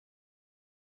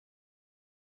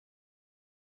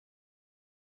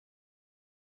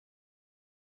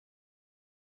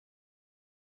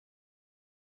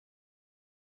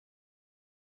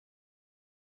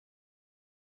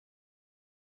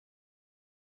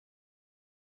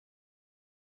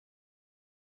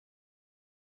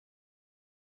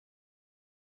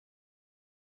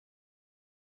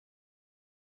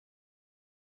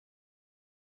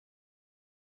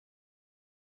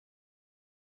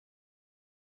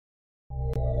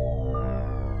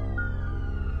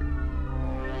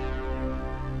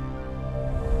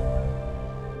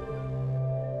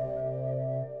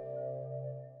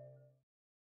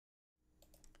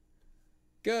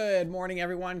Good morning,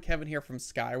 everyone. Kevin here from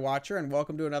Skywatcher, and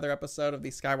welcome to another episode of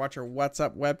the Skywatcher What's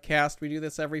Up webcast. We do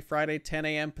this every Friday, 10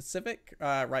 a.m. Pacific,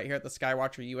 right here at the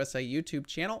Skywatcher USA YouTube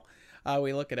channel.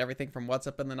 We look at everything from what's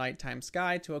up in the nighttime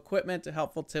sky to equipment to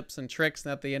helpful tips and tricks.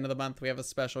 And at the end of the month, we have a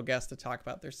special guest to talk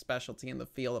about their specialty in the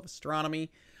field of astronomy.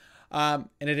 And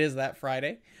it is that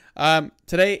Friday.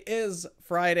 Today is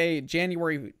Friday,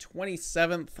 January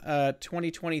 27th,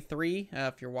 2023,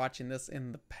 if you're watching this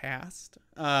in the past.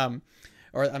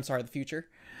 Or I'm sorry, the future.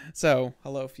 So,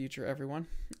 hello, future, everyone.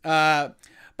 But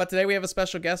today we have a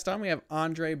special guest on. We have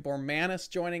Andre Bormanis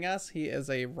joining us. He is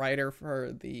a writer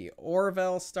for the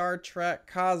Orville, Star Trek,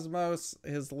 Cosmos.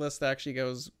 His list actually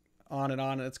goes on,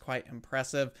 and it's quite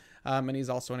impressive. And he's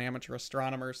also an amateur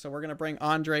astronomer. So we're going to bring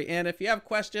Andre in. If you have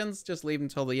questions, just leave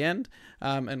until the end,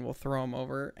 and we'll throw them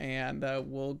over, and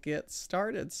we'll get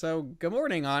started. So, good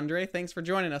morning, Andre. Thanks for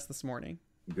joining us this morning.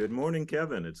 Good morning,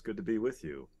 Kevin. It's good to be with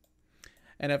you.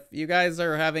 And if you guys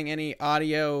are having any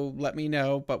audio, let me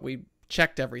know. But we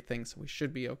checked everything, so we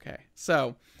should be okay.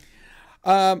 So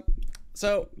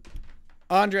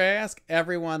Andre, I ask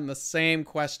everyone the same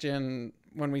question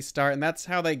when we start, and that's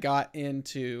how they got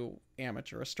into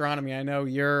amateur astronomy. I know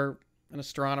you're an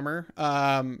astronomer,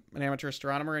 an amateur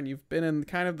astronomer, and you've been in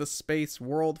kind of the space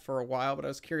world for a while. But I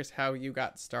was curious how you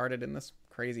got started in this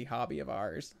crazy hobby of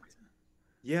ours.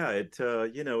 Yeah, it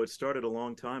started a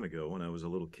long time ago when I was a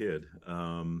little kid.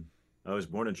 I was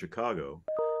born in Chicago,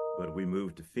 but we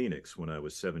moved to Phoenix when I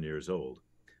was 7 years old.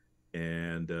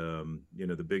 And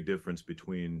the big difference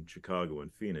between Chicago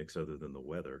and Phoenix, other than the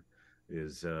weather,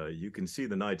 is you can see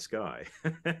the night sky.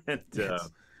 And Yes.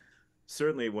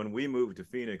 certainly when we moved to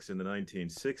Phoenix in the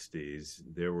 1960s,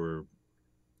 there were,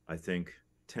 I think,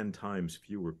 10 times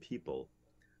fewer people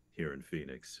here in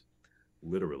Phoenix,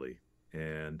 literally.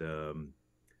 And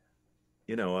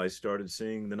I started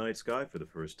seeing the night sky for the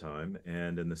first time.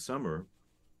 And in the summer,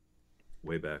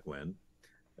 way back when,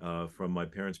 from my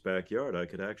parents' backyard, I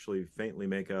could actually faintly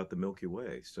make out the Milky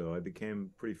Way. So I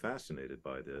became pretty fascinated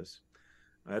by this.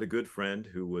 I had a good friend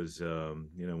who was,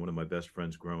 one of my best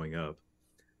friends growing up.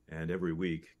 And every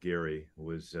week, Gary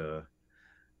was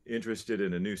interested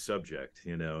in a new subject.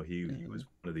 He was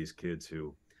one of these kids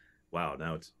who, wow,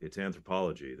 now it's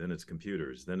anthropology, then it's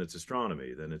computers, then it's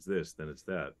astronomy, then it's this, then it's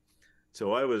that.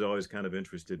 So I was always kind of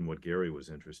interested in what Gary was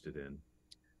interested in.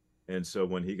 And so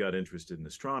when he got interested in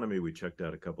astronomy, we checked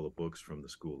out a couple of books from the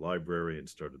school library and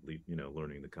started,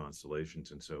 learning the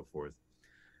constellations and so forth.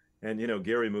 And,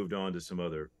 Gary moved on to some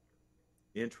other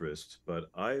interests, but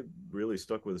I really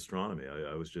stuck with astronomy.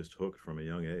 I was just hooked from a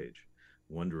young age,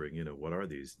 wondering, what are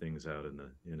these things out in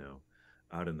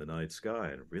the night sky?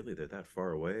 And really they're that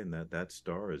far away, and that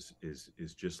star is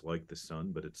just like the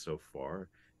sun, but it's so far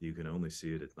you can only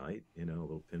see it at night, a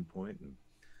little pinpoint.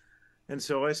 And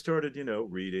so I started,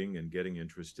 reading and getting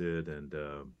interested. And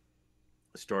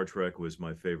Star Trek was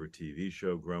my favorite TV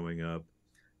show growing up.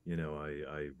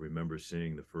 I remember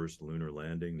seeing the first lunar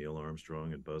landing, Neil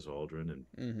Armstrong and Buzz Aldrin.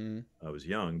 And I was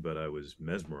young, but I was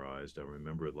mesmerized. I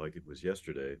remember it like it was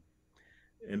yesterday.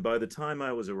 And by the time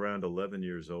I was around 11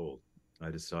 years old, I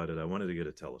decided I wanted to get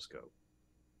a telescope.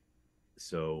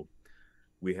 So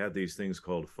we had these things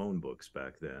called phone books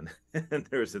back then. And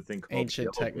there was a thing called the Ancient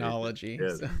Yellow Pages, technology.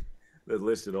 yeah, So. that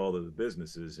listed all of the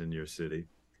businesses in your city.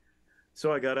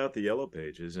 So I got out the Yellow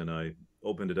Pages and I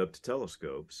opened it up to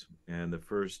telescopes. And the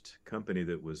first company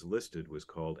that was listed was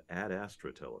called Ad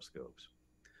Astra Telescopes.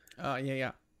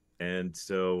 Yeah. And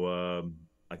so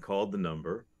I called the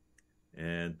number,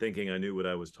 and thinking I knew what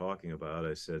I was talking about,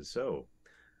 I said, "So,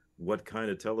 what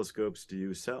kind of telescopes do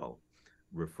you sell?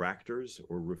 Refractors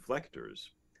or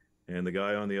reflectors?" And the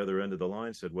guy on the other end of the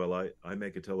line said, "Well, I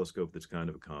make a telescope that's kind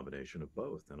of a combination of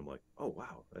both." And I'm like, "Oh,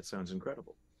 wow, that sounds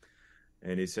incredible."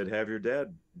 And he said, "Have your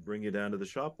dad bring you down to the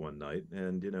shop one night,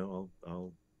 and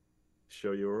I'll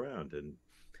show you around." And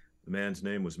the man's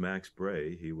name was Max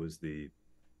Bray. He was the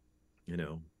you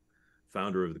know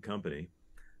founder of the company,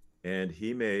 and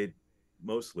he made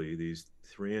mostly these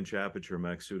 3-inch aperture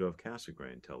Maksutov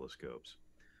Cassegrain telescopes.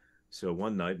 So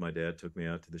one night, my dad took me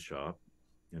out to the shop,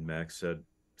 and Max said,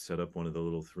 set up one of the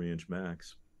little 3-inch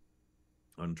Macs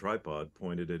on a tripod,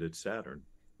 pointed it at Saturn.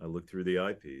 I looked through the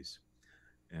eyepiece,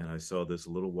 and I saw this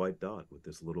little white dot with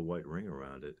this little white ring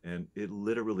around it, and it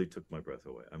literally took my breath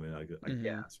away. I mean, I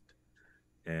gasped.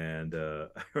 And I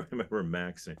remember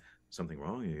Max saying, "Something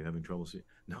wrong? Are you having trouble seeing?"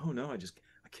 No, I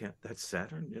can't. That's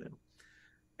Saturn.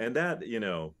 And that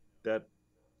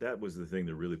was the thing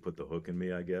that really put the hook in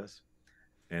me, I guess.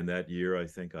 And that year, I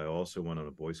think I also went on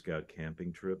a Boy Scout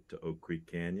camping trip to Oak Creek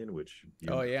Canyon, which you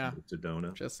Oh know, yeah,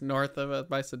 Sedona. just north of it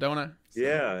by Sedona. So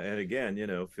Yeah, and again,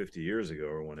 50 years ago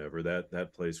or whenever,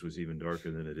 that place was even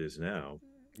darker than it is now.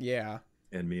 yeah.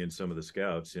 And me and some of the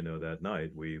scouts, that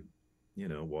night we,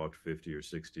 walked 50 or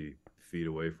 60 feet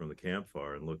away from the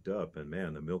campfire and looked up, and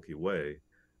man, the Milky Way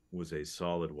was a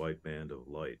solid white band of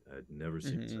light. I'd never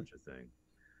seen Hmm. such a thing.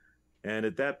 And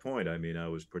at that point, I mean, I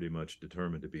was pretty much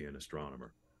determined to be an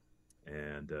astronomer,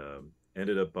 and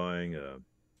ended up buying a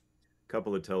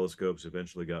couple of telescopes.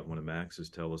 Eventually, got one of Max's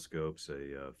telescopes,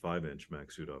 a 5-inch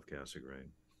Maksutov Cassegrain,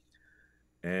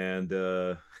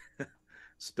 and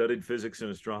studied physics and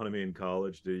astronomy in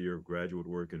college. Did your graduate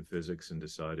work in physics, and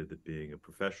decided that being a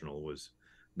professional was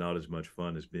not as much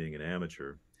fun as being an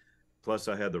amateur. Plus,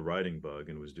 I had the writing bug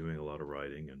and was doing a lot of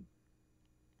writing,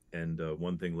 and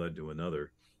one thing led to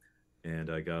another,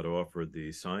 and I got offered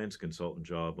the science consultant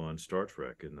job on Star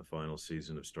Trek in the final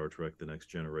season of Star Trek: The Next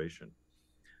Generation.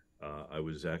 I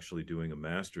was actually doing a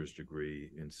master's degree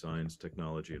in science,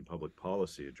 technology, and public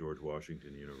policy at George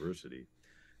Washington University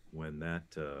when that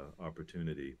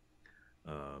opportunity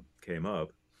came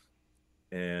up.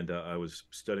 And I was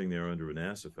studying there under a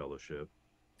NASA fellowship,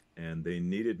 and they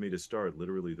needed me to start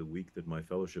literally the week that my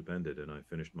fellowship ended, and I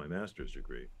finished my master's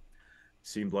degree.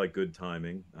 Seemed like good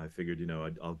timing. I figured,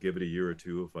 I'll give it a year or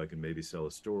two. If I can maybe sell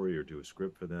a story or do a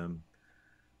script for them,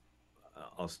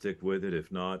 I'll stick with it.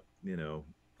 If not,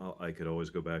 I could always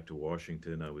go back to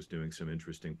Washington. I was doing some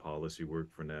interesting policy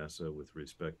work for NASA with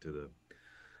respect to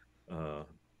the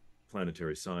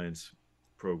planetary science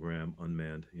program,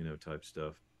 unmanned, type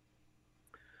stuff.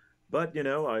 But,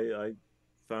 I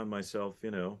found myself,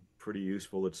 pretty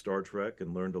useful at Star Trek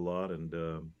and learned a lot, and,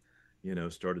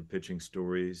 started pitching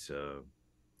stories.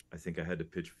 I think I had to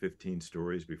pitch 15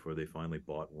 stories before they finally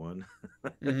bought one.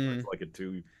 Hmm. It's like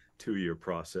a two-year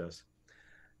process.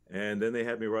 And then they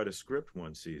had me write a script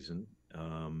one season,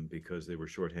 because they were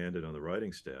shorthanded on the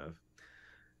writing staff,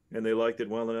 and they liked it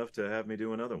well enough to have me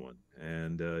do another one.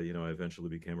 And I eventually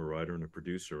became a writer and a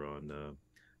producer on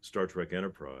Star Trek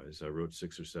Enterprise. I wrote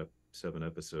 6 or 7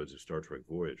 episodes of Star Trek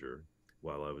Voyager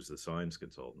while I was the science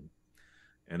consultant.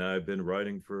 And I've been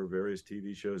writing for various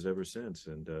TV shows ever since.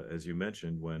 And as you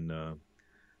mentioned, when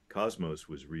Cosmos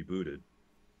was rebooted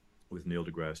with Neil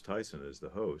deGrasse Tyson as the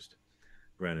host,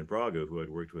 Brandon Braga, who I'd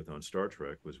worked with on Star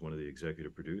Trek, was one of the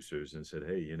executive producers and said,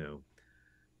 "Hey,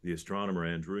 the astronomer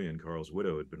Andrewian, Carl's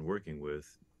widow, had been working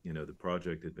with, the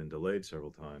project had been delayed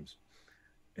several times,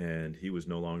 and he was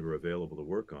no longer available to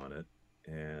work on it.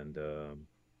 And,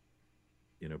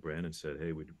 Brandon said,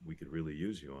 hey, we could really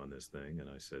use you on this thing." And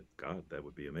I said, God, that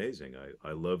would be amazing.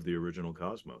 I love the original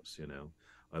Cosmos,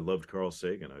 I loved Carl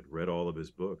Sagan. I'd read all of his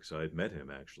books. I had met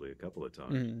him actually a couple of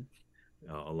times, Hmm.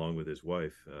 along with his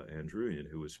wife, Andrewian,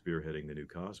 who was spearheading the new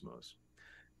Cosmos.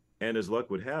 And as luck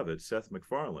would have it, Seth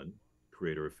MacFarlane,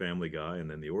 creator of Family Guy and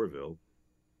then The Orville,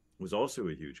 was also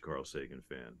a huge Carl Sagan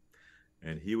fan.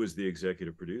 And he was the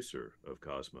executive producer of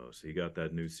Cosmos. He got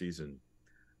that new season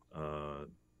uh,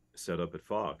 set up at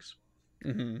Fox.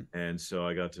 Hmm. And so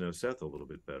I got to know Seth a little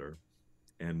bit better.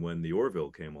 And when The Orville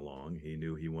came along, he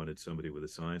knew he wanted somebody with a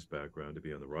science background to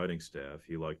be on the writing staff.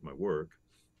 He liked my work.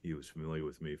 He was familiar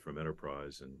with me from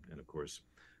Enterprise. And of course,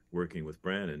 working with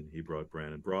Brandon, he brought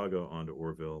Brandon Braga onto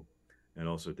Orville, and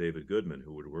also David Goodman,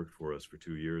 who had worked for us for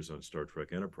 2 years on Star Trek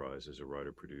Enterprise as a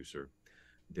writer producer.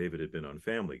 David had been on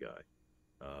Family Guy.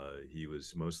 He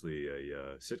was mostly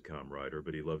a sitcom writer,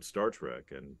 but he loved Star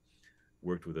Trek and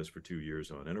worked with us for 2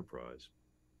 years on Enterprise.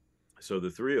 So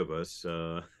the three of us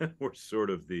were sort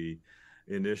of the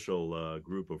initial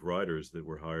group of writers that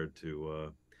were hired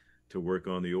to work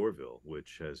on the Orville,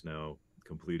 which has now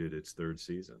completed its 3rd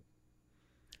season.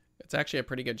 It's actually a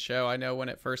pretty good show. I know when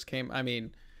it first came. I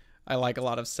mean, I like a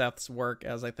lot of Seth's work,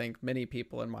 as I think many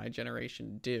people in my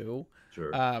generation do.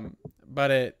 Sure.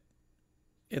 But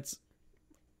it's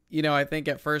I think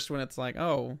at first when it's like,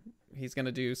 oh, he's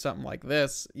gonna do something like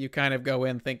this, you kind of go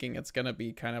in thinking it's gonna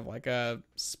be kind of like a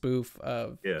spoof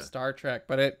of Yeah. Star Trek,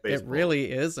 but it Baseball.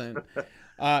 really isn't.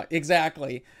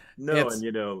 Exactly. No, and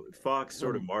It's Fox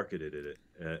sort of marketed it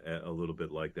a little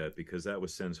bit like that because that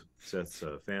was Seth's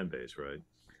fan base, right?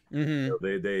 mm-hmm,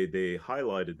 They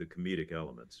highlighted the comedic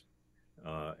elements,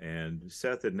 and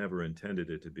Seth had never intended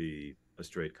it to be a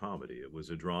straight comedy. It was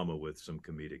a drama with some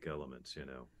comedic elements.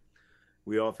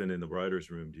 We often in the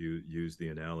writers' room do use the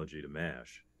analogy to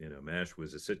MASH. MASH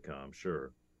was a sitcom,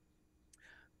 sure,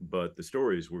 but the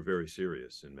stories were very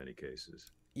serious in many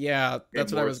cases, yeah, and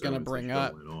that's what I more was so gonna as the bring show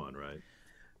up. went on, right?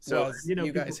 So, Was you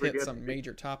people guys hit forget, some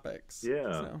major topics?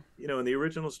 yeah, So and the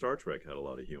original Star Trek had a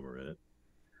lot of humor in it.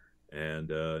 And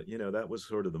that was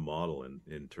sort of the model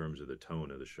in terms of the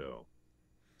tone of the show.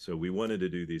 So we wanted to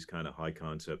do these kind of high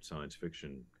concept science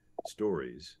fiction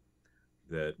stories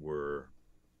that were,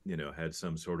 had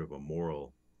some sort of a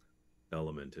moral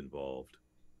element involved,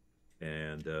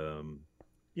 and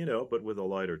but with a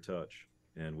lighter touch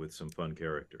and with some fun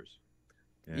characters.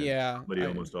 And Yeah, comedy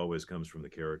almost always comes from the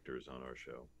characters on our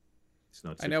show. It's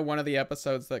not. I know one of the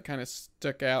episodes that kind of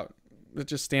stuck out, that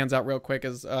just stands out real quick,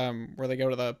 is where they go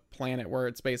to the planet where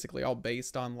it's basically all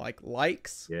based on like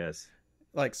likes, Yes.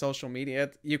 like social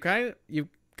media. You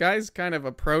guys kind of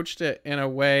approached it in a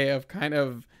way of kind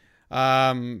of,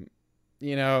 um,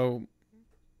 you know,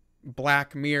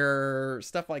 Black Mirror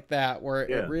stuff like that, where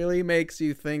Yeah. it really makes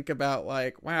you think about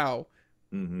like, wow,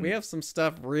 Mm-hmm. we have some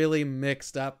stuff really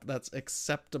mixed up that's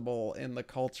acceptable in the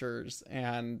cultures,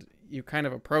 and you kind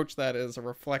of approach that as a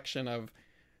reflection of,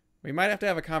 we might have to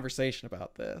have a conversation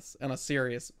about this on a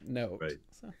serious note. Right.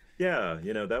 So. Yeah,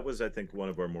 that was, I think, one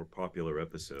of our more popular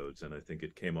episodes, and I think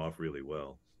it came off really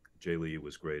well. Jay Lee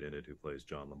was great in it, who plays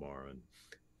John Lamar,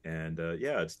 and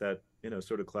yeah, it's that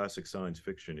sort of classic science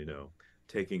fiction,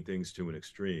 taking things to an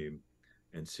extreme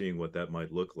and seeing what that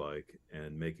might look like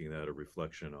and making that a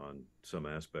reflection on some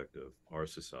aspect of our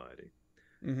society.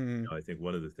 Mm-hmm. I think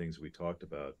one of the things we talked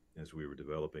about as we were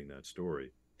developing that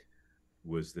story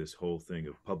was this whole thing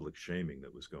of public shaming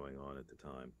that was going on at the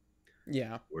time,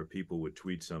 Yeah. where people would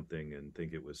tweet something and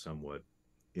think it was somewhat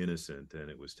innocent and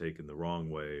it was taken the wrong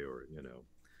way, or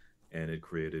and it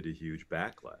created a huge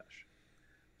backlash.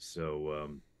 So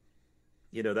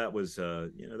that was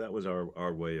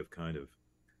our way of kind of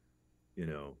you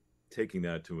know taking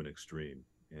that to an extreme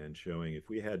and showing, if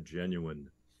we had genuine,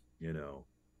 you know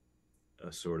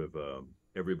a sort of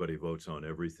everybody votes on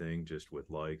everything just with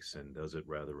likes and does it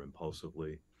rather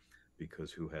impulsively,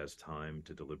 because who has time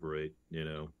to deliberate,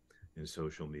 in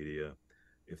social media?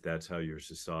 If that's how your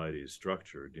society is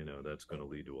structured, that's going to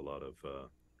lead to a lot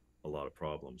of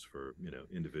problems for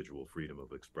individual freedom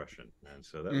of expression. And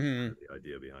so that was Mm-hmm. kind of the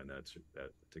idea behind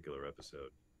that particular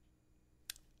episode.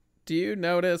 Do you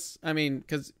notice? I mean,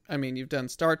 because you've done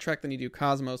Star Trek, then you do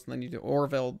Cosmos, and then you do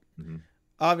Orville. Mm-hmm.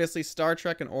 Obviously, Star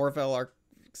Trek and Orville are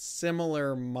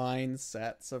similar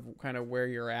mindsets of kind of where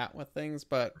you're at with things,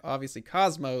 but obviously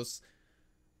Cosmos,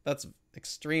 that's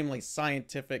extremely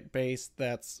scientific based.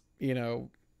 That's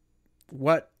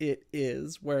what it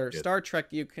is. Where Yes. Star Trek,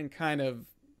 you can kind of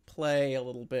play a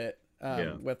little bit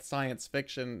Yeah. with science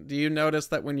fiction. Do you notice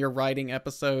that when you're writing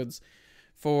episodes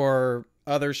for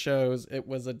other shows, it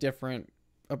was a different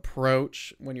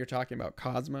approach when you're talking about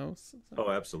Cosmos?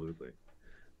 Oh, absolutely.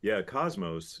 Yeah,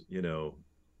 Cosmos,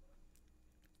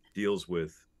 deals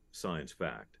with science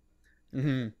fact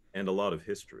Mm-hmm. and a lot of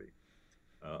history.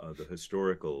 The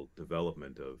historical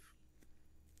development of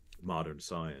modern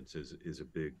science is a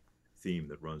big theme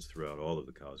that runs throughout all of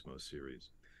the Cosmos series.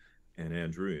 And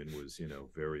Andrewian was,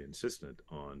 very insistent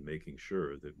on making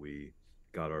sure that we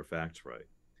got our facts right.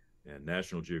 And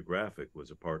National Geographic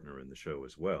was a partner in the show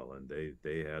as well, and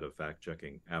they had a fact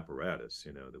checking apparatus,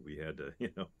 that we had to,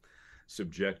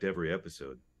 subject every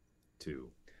episode to.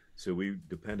 So we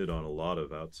depended on a lot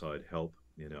of outside help.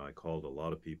 I called a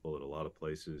lot of people at a lot of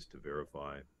places to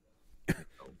verify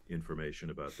information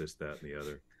about this, that, and the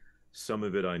other. Some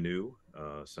of it I knew,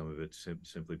 some of it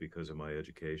simply because of my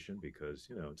education, because,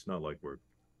 it's not like we're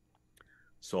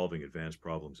solving advanced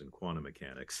problems in quantum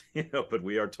mechanics, but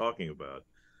we are talking about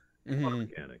quantum Mm-hmm.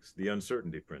 mechanics, the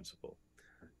uncertainty principle,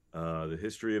 the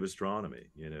history of astronomy.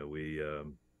 We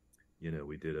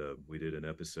did an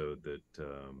episode that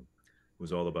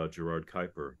was all about Gerard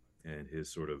Kuiper and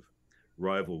his sort of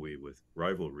rivalry with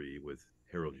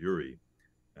Harold Urey,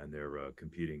 and their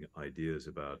competing ideas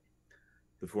about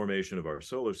the formation of our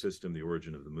solar system, the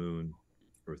origin of the moon,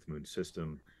 Earth-Moon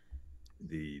system,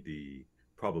 the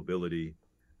probability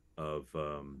of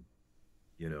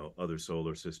other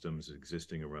solar systems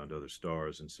existing around other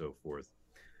stars and so forth.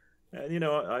 And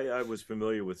I was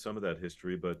familiar with some of that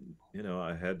history, but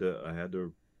I had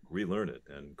to relearn it.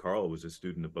 And Carl was a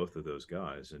student of both of those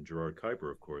guys, and Gerard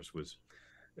Kuiper, of course, was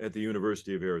at the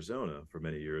University of Arizona for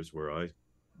many years, where I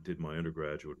did my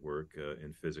undergraduate work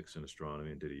in physics and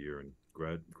astronomy, and did a year in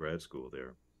grad school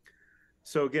there.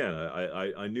 So again,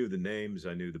 I knew the names,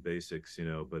 I knew the basics,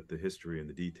 but the history and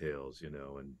the details,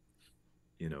 and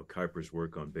Kuiper's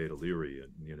work on Beta Lyrae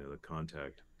and the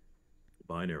contact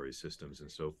binary systems and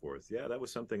so forth. Yeah, that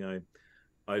was something I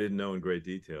didn't know in great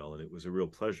detail, and it was a real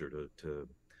pleasure to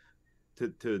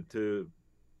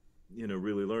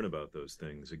really learn about those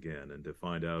things again, and to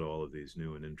find out all of these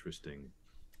new and interesting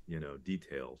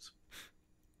details.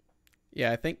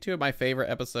 Yeah, I think two of my favorite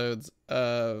episodes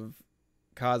of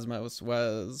Cosmos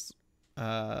was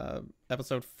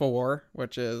episode 4,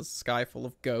 which is Sky Full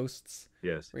of Ghosts.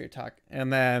 Yes. Where you talk,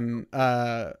 and then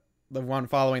the one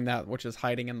following that, which is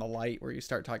Hiding in the Light, where you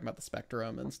start talking about the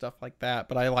spectrum and stuff like that.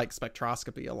 But I like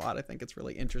spectroscopy a lot. I think it's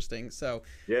really interesting. So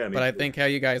yeah, but I think how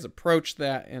you guys approach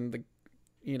that and the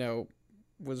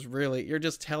was really, you're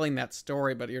just telling that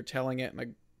story, but you're telling it in a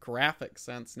graphic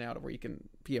sense now to where you can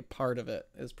be a part of it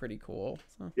is pretty cool.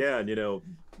 So. Yeah, and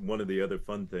one of the other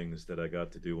fun things that I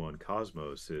got to do on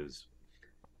Cosmos is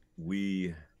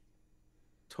we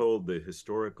told the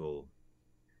historical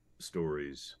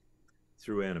stories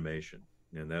through animation,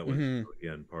 and that was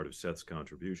again part of Seth's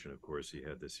contribution. Of course, he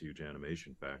had this huge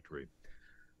animation factory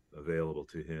available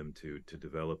to him to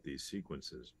develop these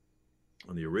sequences.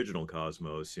 On the original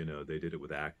Cosmos, they did it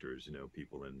with actors,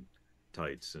 people in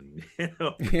tights and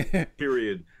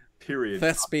period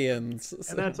thespians,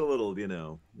 and that's a little,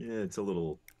 it's a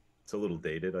little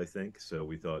dated, I think. So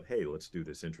we thought, hey, let's do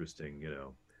this interesting,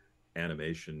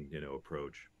 animation,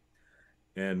 approach.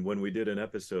 And when we did an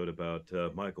episode about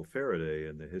Michael Faraday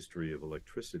and the history of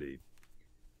electricity,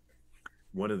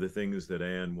 one of the things that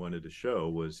Anne wanted to show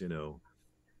was,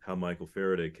 how Michael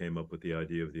Faraday came up with the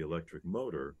idea of the electric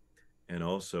motor, and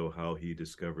also how he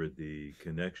discovered the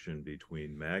connection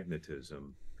between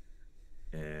magnetism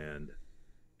and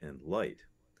light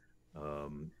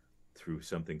through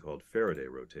something called Faraday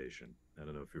rotation. I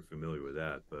don't know if you're familiar with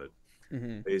that, but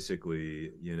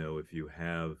basically, if you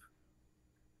have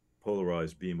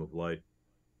polarized beam of light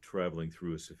traveling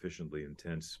through a sufficiently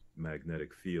intense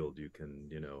magnetic field, you can,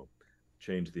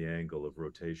 change the angle of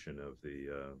rotation of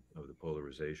the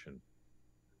polarization.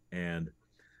 And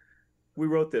we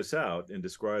wrote this out and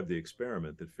described the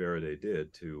experiment that Faraday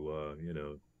did to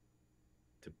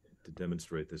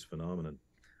demonstrate this phenomenon.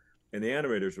 And the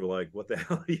animators were like, "What the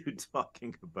hell are you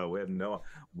talking about? We have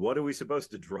what are we supposed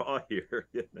to draw here?"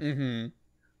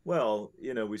 Well,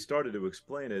 we started to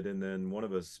explain it, and then one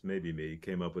of us, maybe me,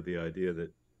 came up with the idea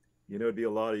that, it'd be a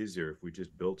lot easier if we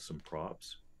just built some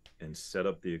props and set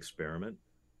up the experiment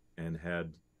and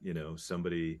had,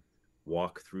 somebody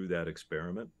walk through that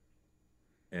experiment.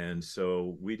 And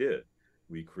so we did.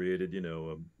 We created,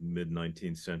 a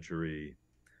mid-19th century,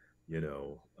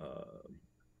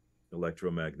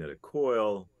 electromagnetic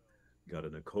coil, got a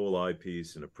Nicole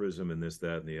eyepiece and a prism and this,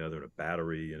 that, and the other, and a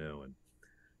battery,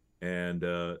 and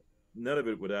none of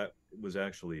it was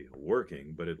actually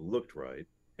working, but it looked right.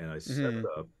 And I set it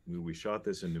up. We shot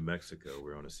this in New Mexico. We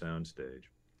were on a sound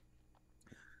stage.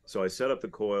 So I set up the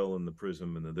coil and the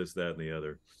prism and the this, that, and the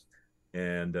other.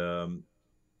 And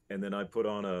then I put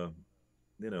on a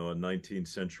 19th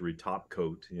century top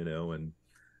coat, and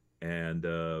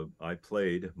I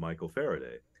played Michael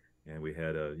Faraday. And we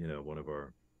had one of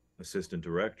our assistant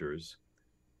directors,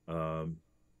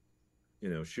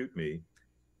 shoot me,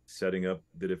 setting up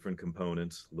the different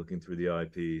components, looking through the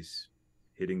eyepiece,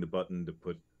 hitting the button to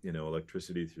put,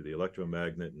 electricity through the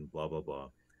electromagnet and blah, blah, blah.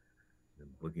 And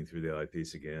looking through the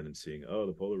eyepiece again and seeing, oh,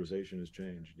 the polarization has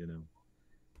changed,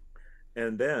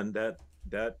 And then that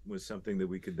was something that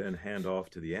we could then hand off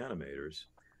to the animators.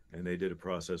 And they did a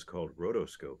process called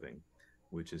rotoscoping,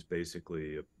 which is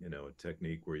basically, a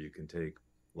technique where you can take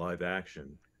live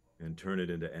action and turn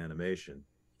it into animation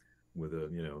with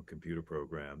a, computer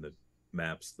program that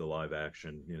maps the live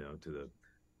action, to the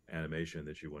animation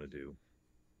that you want to do.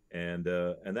 And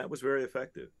that was very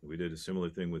effective. We did a similar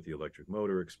thing with the electric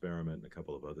motor experiment and a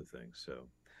couple of other things.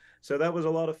 So that was a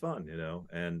lot of fun,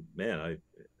 and man,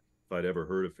 if I'd ever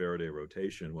heard of Faraday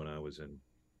rotation when I was an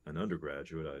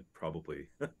undergraduate, I'd probably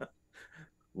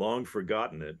long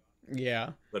forgotten it.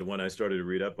 Yeah. But when I started to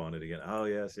read up on it again, oh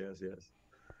yes.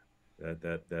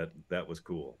 That was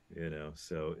cool,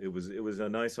 So it was a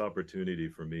nice opportunity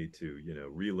for me to,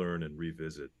 relearn and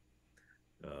revisit,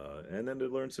 and then to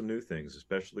learn some new things,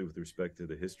 especially with respect to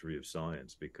the history of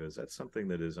science, because that's something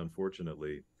that is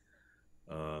unfortunately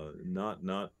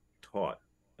not taught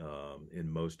in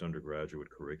most undergraduate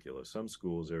curricula. Some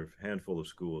schools, there are a handful of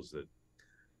schools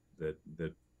that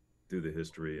do the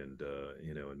history and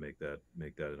and make that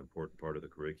an important part of the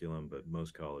curriculum, but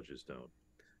most colleges don't.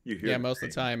 You hear most of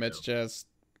the time it's just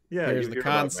yeah, here's the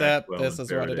concept, this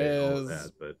is what it is,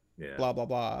 that, but blah blah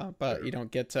blah, but you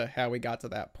don't get to how we got to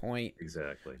that point.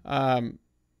 Exactly.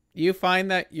 You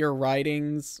find that your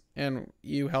writings and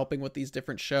you helping with these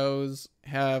different shows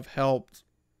have helped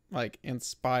like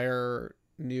inspire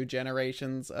new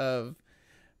generations of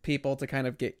people to kind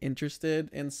of get interested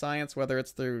in science, whether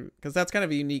it's through, because that's kind of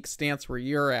a unique stance where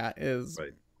you're at is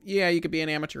right. Yeah, you could be an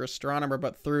amateur astronomer,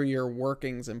 but through your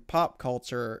workings in pop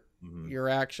culture, you're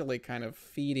actually kind of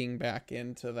feeding back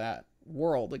into that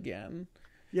world again.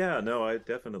 Yeah, no, I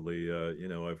definitely,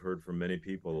 I've heard from many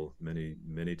people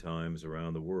many times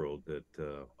around the world that,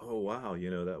 oh wow,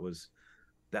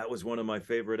 that was one of my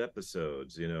favorite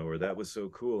episodes, or that was so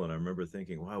cool. And I remember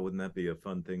thinking, wow, wouldn't that be a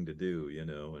fun thing to do,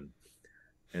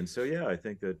 and so yeah, I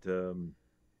think that,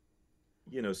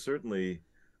 certainly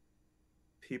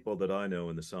people that I know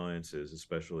in the sciences,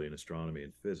 especially in astronomy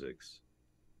and physics,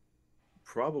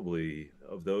 probably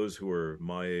of those who are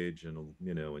my age and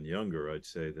and younger, I'd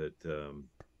say that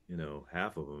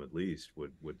half of them at least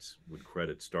would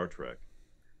credit Star Trek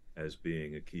as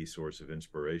being a key source of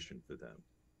inspiration for them.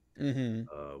 Hmm.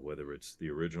 Whether it's the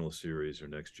original series or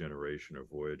Next Generation or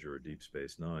Voyager or Deep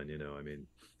Space Nine, I mean,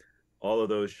 all of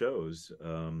those shows,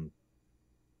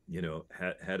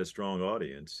 had a strong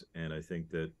audience, and I think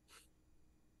that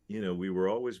we were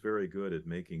always very good at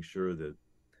making sure that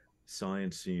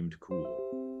science seemed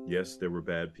cool. Yes, there were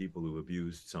bad people who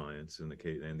abused science, and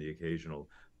the occasional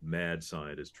mad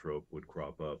scientist trope would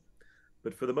crop up.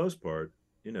 But for the most part,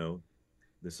 you know,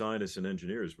 the scientists and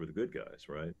engineers were the good guys,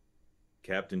 right?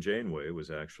 Captain Janeway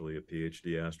was actually a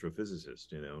PhD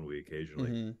astrophysicist, and we occasionally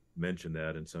Hmm. mention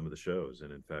that in some of the shows.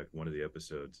 And in fact, one of the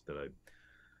episodes that I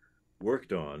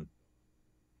worked on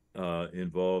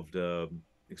involved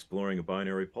exploring a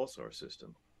binary pulsar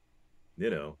system. You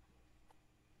know,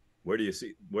 where do you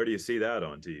see that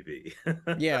on TV?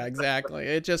 Yeah, exactly.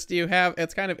 It just you have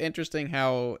it's kind of interesting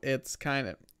how it's kind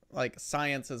of like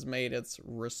science has made its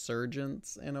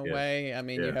resurgence in a Yeah, way. I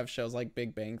mean, you yeah, have shows like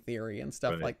Big Bang Theory and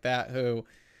stuff right. like that who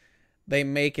they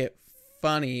make it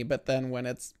funny, but then when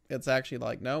it's actually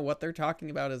like no, what they're talking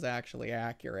about is actually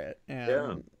accurate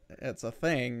Yeah, and it's a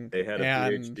thing. they had a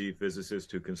And PhD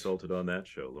physicist who consulted on that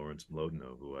show, Lawrence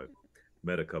Mlodinow, who I've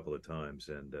met a couple of times,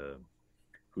 and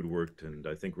who'd worked and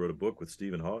I think wrote a book with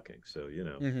Stephen Hawking. So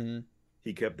mhm.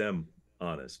 he kept them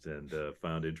honest and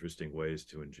found interesting ways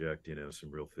to inject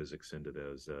some real physics into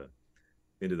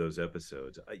those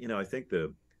episodes. I think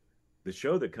the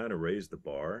show that kind of raised the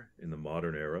bar in the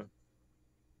modern era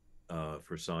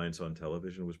for science on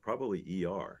television was probably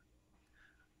ER,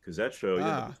 because that show, was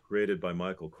Ah, created by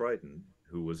Michael Crichton,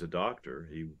 who was a doctor.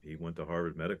 He went to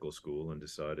Harvard Medical School and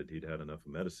decided he'd had enough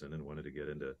of medicine and wanted to get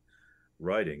into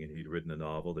writing. And he'd written a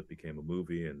novel that became a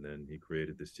movie, and then he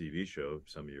created this TV show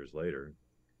some years later,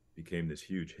 became this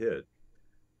huge hit.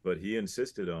 But he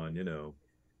insisted on,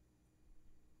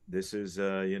 this is,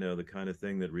 the kind of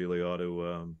thing that really ought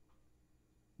to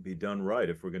be done right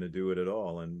if we're going to do it at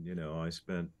all. And I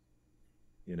spent,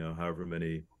 however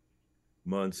many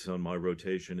months on my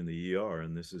rotation in the ER,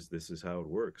 and this is how it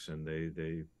works. And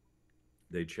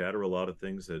they chatter a lot of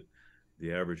things that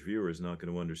the average viewer is not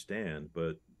going to understand,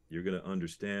 but you're going to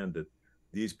understand that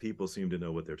these people seem to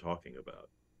know what they're talking about.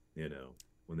 You know,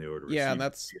 when they order a yeah, and CBC,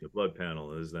 that's a blood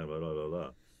panel, is that blah blah blah blah.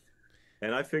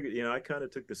 And I figured, I kind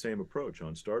of took the same approach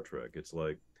on Star Trek. It's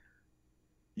like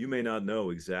you may not know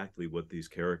exactly what these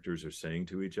characters are saying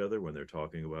to each other when they're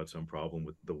talking about some problem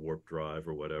with the warp drive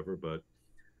or whatever, but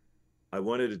I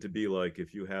wanted it to be like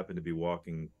if you happen to be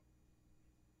walking,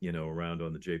 around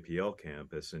on the JPL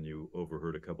campus and you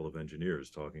overheard a couple of engineers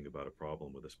talking about a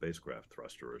problem with a spacecraft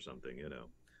thruster or something,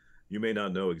 you may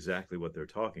not know exactly what they're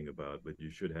talking about, but you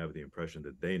should have the impression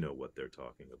that they know what they're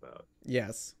talking about.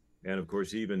 yes. And of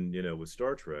course, even, with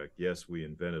Star Trek, yes, we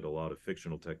invented a lot of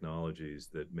fictional technologies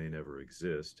that may never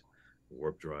exist,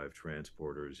 warp drive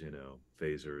transporters,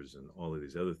 phasers, and all of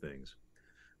these other things.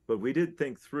 But we did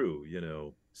think through,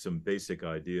 some basic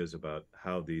ideas about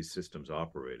how these systems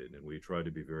operated, and we tried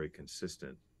to be very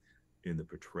consistent in the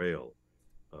portrayal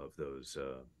of those,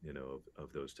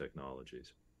 of those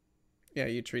technologies. Yeah,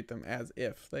 you treat them as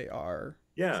if they are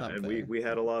Yeah, and we something. we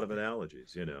had a lot of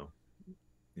analogies,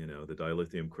 the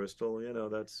dilithium crystal,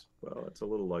 that's a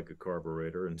little like a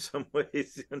carburetor in some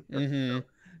ways. Mhm. It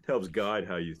helps guide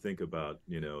how you think about,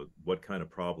 what kind of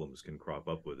problems can crop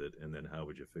up with it, and then how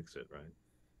would you fix it, right?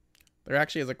 There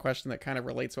actually is a question that kind of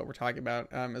relates to what we're talking about.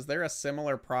 Is there a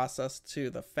similar process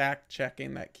to the fact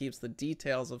checking that keeps the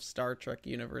details of Star Trek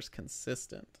universe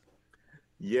consistent?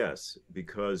 Yes,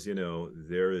 because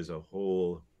there is a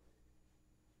whole,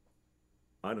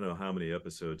 I don't know how many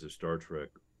episodes of Star Trek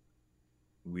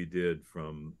we did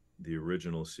from the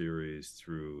original series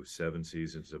through 7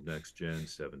 seasons of Next Gen,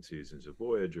 7 seasons of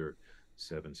Voyager,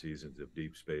 7 seasons of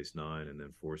Deep Space Nine, and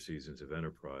then 4 seasons of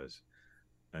Enterprise.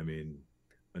 I mean,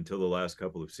 until the last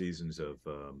couple of seasons of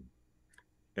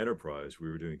Enterprise, we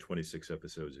were doing 26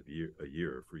 episodes a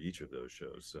year for each of those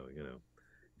shows. So,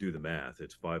 do the math.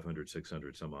 It's 500,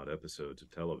 600 some odd episodes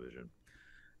of television.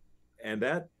 And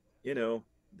you know,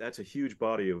 that's a huge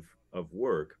body of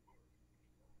work.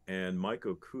 And Mike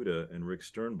Okuda and Rick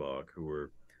Sternbach, who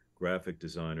were graphic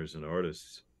designers and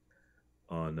artists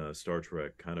on Star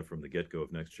Trek, kind of from the get go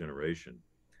of Next Generation,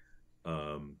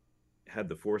 um, had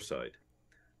the foresight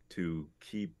to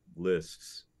keep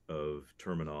lists of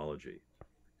terminology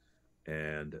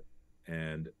and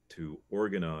to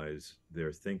organize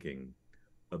their thinking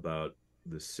about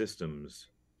the systems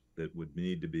that would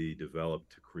need to be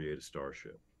developed to create a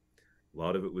starship. A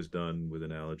lot of it was done with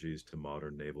analogies to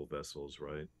modern naval vessels,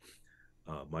 right?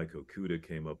 Mike Okuda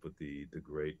came up with the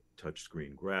great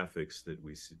touchscreen graphics that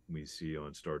we see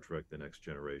on Star Trek: The Next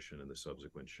Generation and the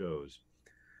subsequent shows.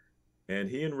 And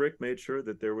he and Rick made sure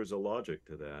that there was a logic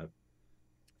to that,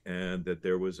 and that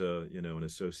there was an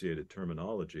associated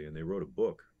terminology. And they wrote a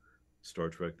book, Star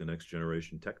Trek: The Next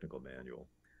Generation Technical Manual,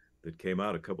 that came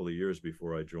out a couple of years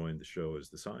before I joined the show as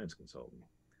the science consultant.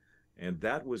 And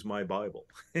that was my Bible.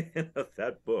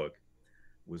 That book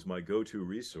was my go-to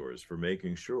resource for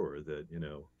making sure that,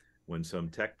 when some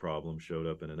tech problem showed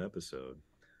up in an episode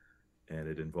and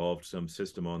it involved some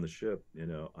system on the ship,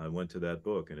 I went to that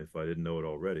book. And if I didn't know it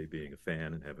already, being a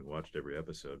fan and having watched every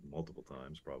episode multiple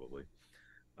times probably,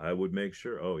 I would make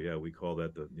sure, oh yeah, we call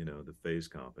that the phase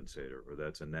compensator, or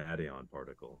that's a nation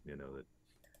particle,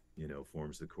 that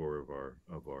forms the core of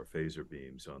our phaser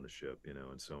beams on the ship,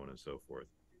 and so on and so forth.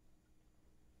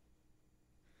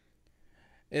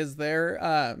 Is there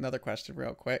another question,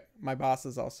 real quick? My boss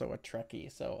is also a Trekkie,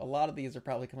 so a lot of these are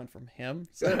probably coming from him.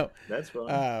 So, That's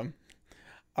fine. um,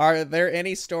 are there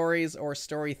any stories or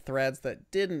story threads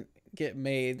that didn't get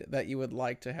made that you would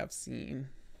like to have seen?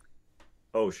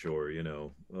 Oh, sure,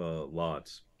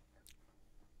 lots.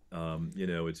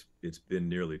 It's been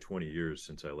nearly 20 years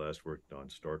since I last worked on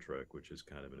Star Trek, which is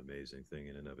kind of an amazing thing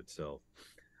in and of itself.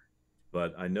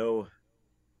 But I know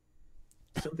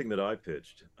something that I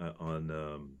pitched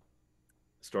on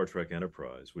Star Trek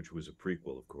Enterprise, which was a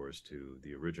prequel, of course, to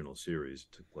the original series,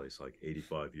 took place like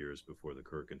 85 years before the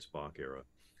Kirk and Spock era.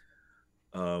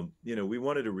 We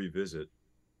wanted to revisit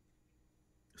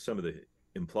some of the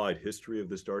implied history of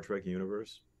the Star Trek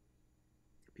universe.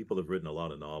 People have written a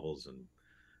lot of novels and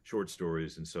short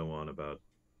stories and so on about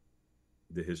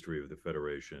the history of the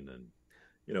Federation and,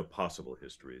 possible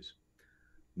histories.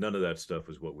 None of that stuff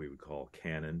was what we would call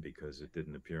canon because it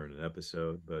didn't appear in an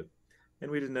episode,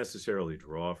 and we didn't necessarily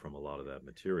draw from a lot of that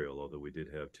material, although we did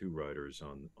have two writers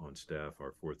on staff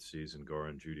our fourth season, Gar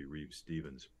and Judy Reeves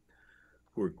Stevens,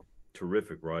 who were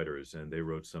terrific writers, and they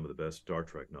wrote some of the best Star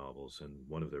Trek novels, and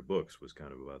one of their books was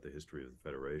kind of about the history of the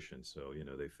Federation. So,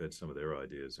 they fed some of their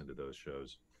ideas into those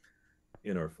shows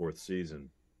in our fourth season.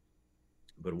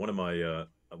 But one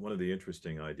of the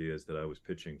interesting ideas that I was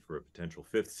pitching for a potential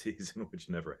fifth season, which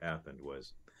never happened,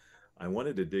 was I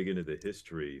wanted to dig into the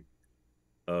history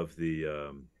of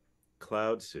the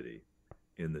Cloud City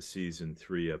in the season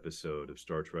 3 episode of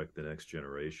Star Trek: The Next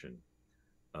Generation,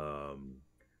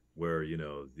 where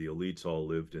the elites all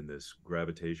lived in this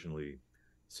gravitationally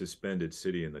suspended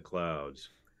city in the clouds,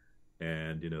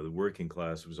 and the working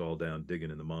class was all down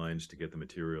digging in the mines to get the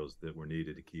materials that were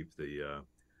needed to keep the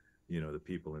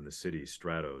people in the city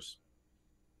stratos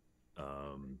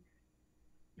um,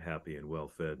 happy and well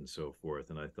fed and so forth.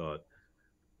 And I thought,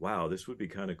 wow, this would be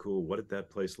kind of cool. What did that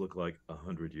place look like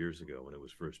 100 years ago when it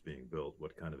was first being built?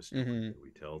 What kind of a story Mm-hmm. did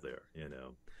we tell there?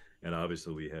 And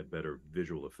obviously we had better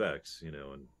visual effects, and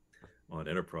on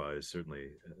Enterprise, certainly,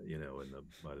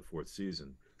 by the fourth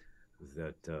season,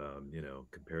 that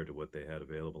compared to what they had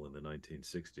available in the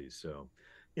 1960s. So,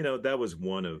 that was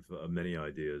one of many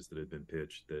ideas that had been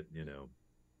pitched that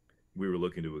we were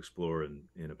looking to explore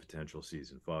in a potential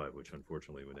season 5, which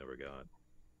unfortunately we never got.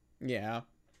 Yeah.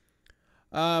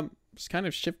 Just kind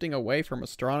of shifting away from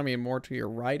astronomy and more to your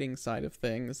writing side of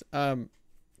things.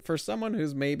 For someone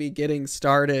who's maybe getting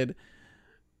started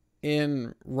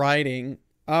in writing,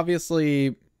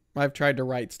 obviously I've tried to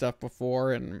write stuff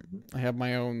before and I have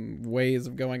my own ways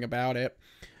of going about it.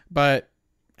 But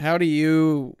how do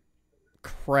you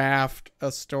craft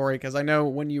a story? Because I know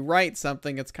when you write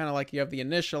something, it's kind of like you have the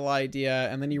initial idea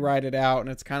and then you write it out, and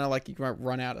it's kind of like you might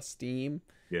run out of steam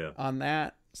Yeah. on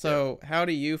that. So how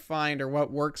do you find, or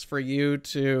what works for you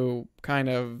to kind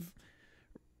of,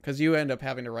 because you end up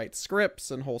having to write scripts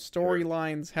and whole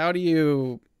storylines, how do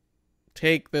you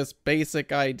take this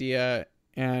basic idea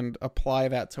and apply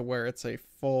that to where it's a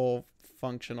full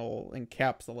functional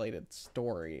encapsulated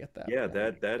story at that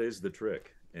point? That is the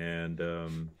trick. And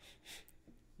on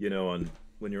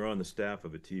when you're on the staff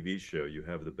of a TV show, you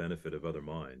have the benefit of other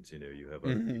minds. You have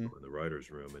other Mm-hmm. people in the writer's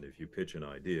room, and if you pitch an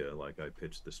idea, like I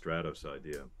pitched the Stratos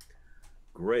idea,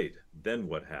 great. Then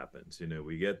what happens?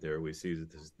 We get there, we see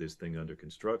that this thing under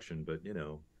construction, but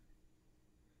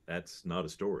that's not a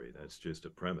story. That's just a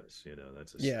premise.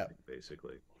 That's a Yeah. setting,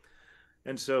 basically.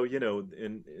 And so,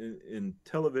 in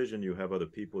television, you have other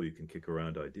people you can kick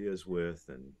around ideas with,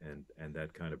 and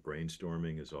that kind of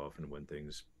brainstorming is often when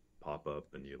things pop up,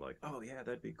 and you're like, oh yeah,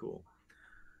 that'd be cool.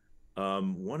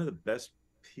 One of the best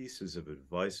pieces of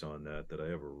advice on that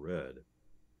I ever read,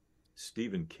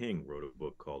 Stephen King wrote a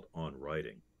book called On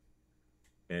Writing,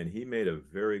 and he made a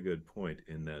very good point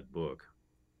in that book,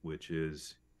 which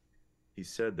is he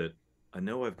said that I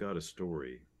know I've got a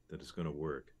story that is going to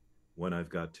work when I've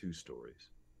got two stories.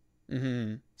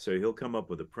 Mm-hmm. So he'll come up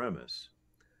with a premise,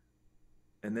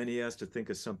 and then he has to think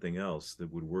of something else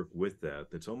that would work with that,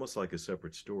 that's almost like a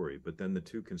separate story, but then the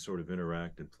two can sort of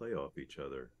interact and play off each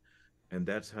other. And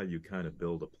that's how you kind of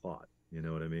build a plot. You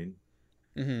know what I mean?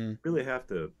 Mm-hmm. Really have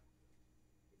to,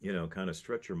 kind of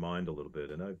stretch your mind a little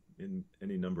bit. And I've, in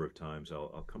any number of times,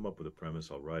 I'll come up with a premise,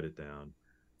 I'll write it down,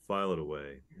 file it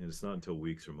away. And it's not until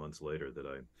weeks or months later that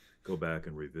I go back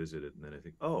and revisit it. And then I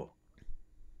think, oh,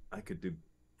 I could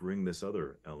bring this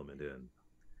other element in.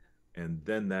 And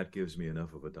then that gives me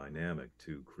enough of a dynamic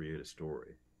to create a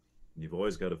story. You've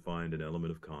always got to find an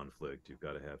element of conflict. You've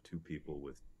got to have two people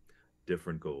with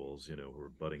different goals, who are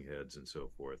butting heads and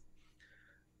so forth.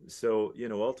 So,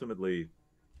 ultimately,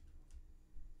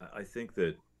 I think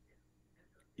that,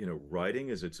 writing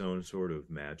is its own sort of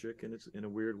magic, and it's in a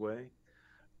weird way.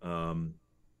 Um,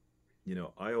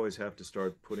 I always have to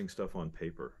start putting stuff on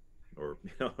paper or,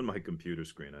 on my computer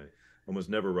screen. I almost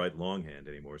never write longhand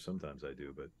anymore. Sometimes I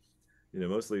do, but,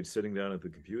 mostly it's sitting down at the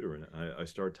computer and I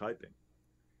start typing,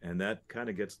 and that kind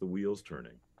of gets the wheels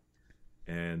turning.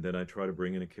 And then I try to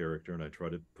bring in a character and I try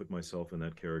to put myself in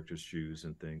that character's shoes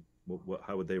and think,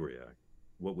 how would they react?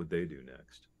 What would they do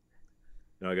next?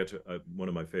 Now, I got to one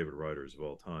of my favorite writers of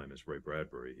all time is Ray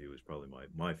Bradbury. He was probably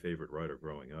my favorite writer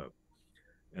growing up.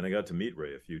 And I got to meet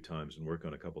Ray a few times and work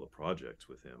on a couple of projects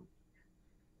with him.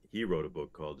 He wrote a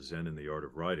book called Zen in the Art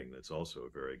of Writing that's also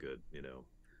a very good,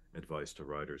 advice to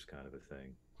writers kind of a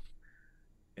thing.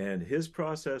 And his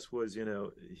process was,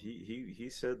 he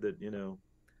said that,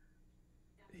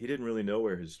 he didn't really know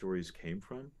where his stories came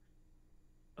from.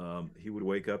 He would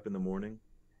wake up in the morning,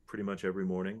 pretty much every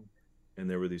morning, and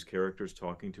there were these characters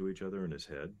talking to each other in his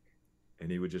head,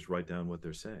 and he would just write down what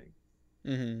they're saying.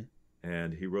 Mm-hmm.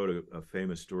 And he wrote a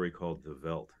famous story called The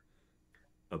Veld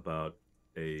about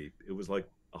it was like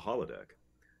a holodeck.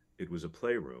 It was a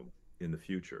playroom in the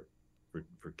future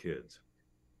for kids.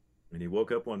 And he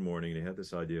woke up one morning and he had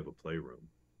this idea of a playroom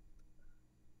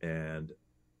and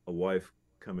a wife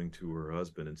coming to her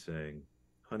husband and saying,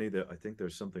 honey, I think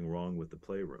there's something wrong with the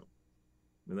playroom.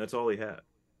 And that's all he had.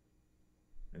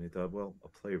 And he thought, well, a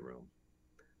playroom.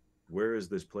 Where is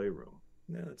this playroom?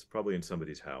 Yeah, it's probably in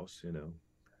somebody's house.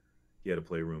 He had a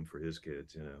playroom for his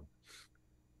kids.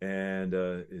 And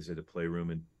is it a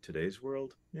playroom in today's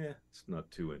world? Yeah, it's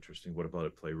not too interesting. What about a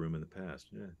playroom in the past?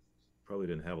 Yeah, probably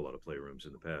didn't have a lot of playrooms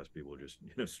in the past. People were just,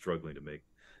 struggling to make,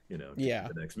 to get Yeah.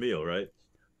 the next meal, right?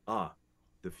 Ah,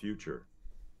 the future.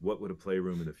 What would a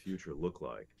playroom in the future look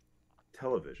like?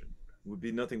 Television would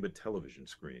be nothing but television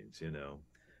screens.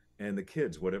 And the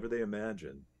kids, whatever they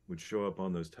imagine, would show up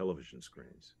on those television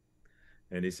screens.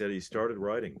 And he said he started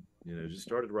writing, just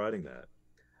started writing that.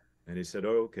 And he said,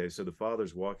 oh, okay, so the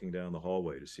father's walking down the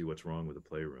hallway to see what's wrong with the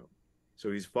playroom.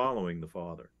 So he's following the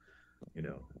father. You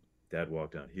know, Dad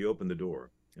walked down. He opened the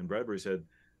door. And Bradbury said,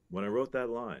 when I wrote that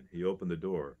line, he opened the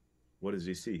door. What does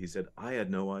he see? He said, I had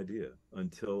no idea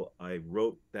until I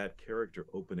wrote that character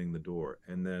opening the door.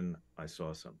 And then I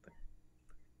saw something.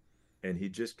 And he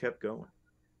just kept going.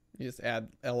 You just add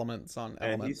elements on And he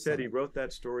elements said he on. wrote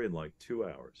that story in like 2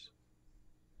 hours.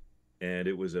 And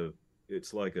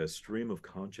it's like a stream of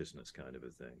consciousness kind of a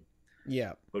thing.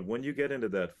 Yeah. But when you get into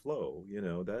that flow,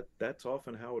 that's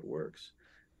often how it works.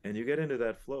 And you get into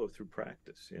that flow through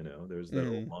practice. There's that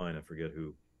old Mm-hmm. line, I forget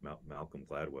who, Malcolm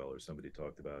Gladwell or somebody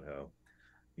talked about how,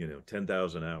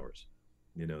 10,000 hours.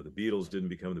 The Beatles didn't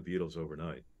become the Beatles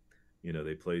overnight.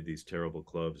 They played these terrible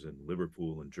clubs in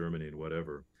Liverpool and Germany and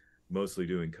whatever, mostly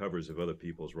doing covers of other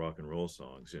people's rock and roll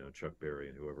songs, Chuck Berry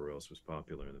and whoever else was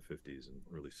popular in the 50s and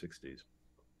early 60s.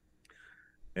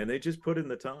 And they just put in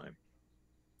the time.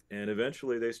 And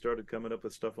eventually they started coming up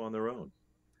with stuff on their own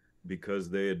because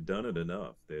they had done it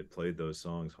enough. They had played those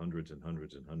songs hundreds and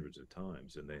hundreds and hundreds of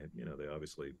times. And they had, they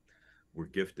obviously were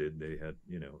gifted. They had,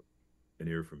 an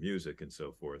ear for music and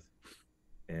so forth.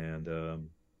 And,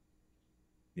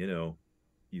 you know,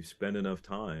 you spend enough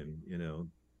time,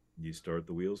 you start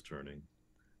the wheels turning.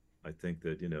 I think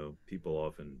that, people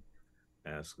often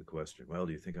ask the question, well,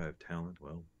 do you think I have talent?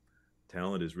 Well,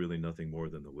 talent is really nothing more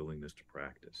than the willingness to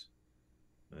practice.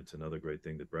 That's another great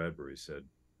thing that Bradbury said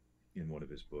in one of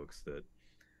his books, that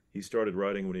he started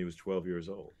writing when he was 12 years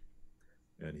old.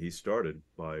 And he started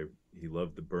by, he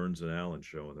loved the Burns and Allen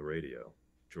show on the radio.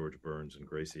 George Burns and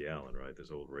Gracie Allen, right?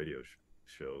 This old radio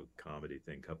show comedy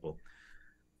thing couple.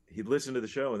 He'd listen to the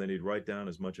show and then he'd write down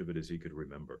as much of it as he could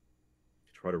remember,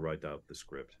 try to write out the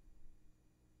script.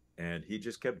 And he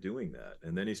just kept doing that.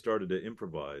 And then he started to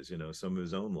improvise, some of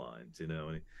his own lines,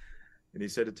 and he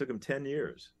said it took him 10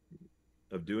 years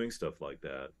of doing stuff like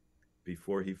that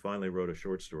before he finally wrote a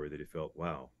short story that he felt,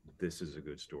 wow, this is a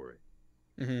good story.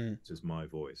 Mm-hmm. This is my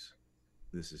voice.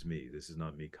 This is me. This is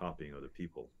not me copying other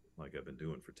people like I've been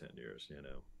doing for 10 years.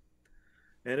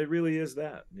 And it really is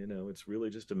that, it's really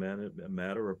just a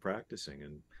matter of practicing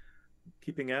and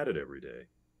keeping at it every day.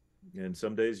 And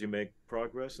some days you make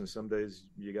progress and some days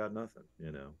you got nothing.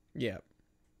 Yeah.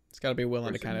 It's got to be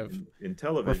willing to kind of in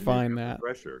television, refine that.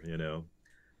 Pressure,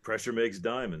 pressure makes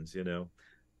diamonds.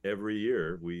 Every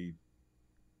year we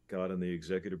got in the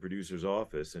executive producer's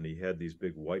office and he had these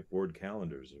big whiteboard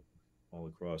calendars all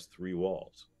across 3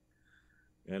 walls.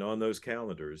 And on those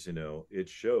calendars, it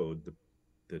showed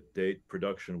the date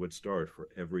production would start for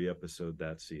every episode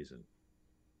that season.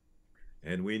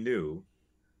 And we knew,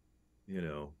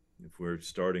 if we're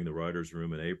starting the writer's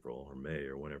room in April or May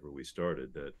or whenever we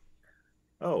started, that,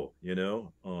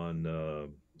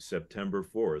 on September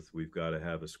 4th, we've got to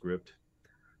have a script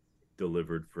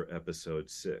delivered for episode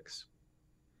 6.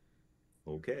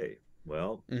 Okay,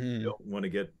 well, you don't want to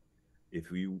get,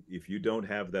 if you don't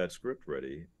have that script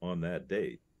ready on that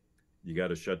date, you got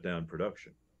to shut down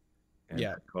production. And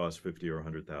that costs $50,000 or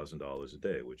 $100,000 a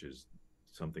day, which is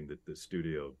something that the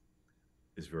studio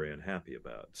is very unhappy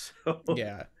about. So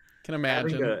yeah, can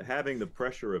imagine having the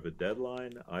pressure of a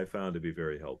deadline, I found to be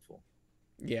very helpful.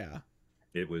 Yeah,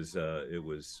 it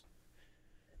was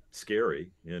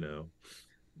scary.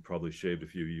 Probably shaved a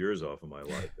few years off of my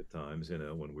life at times.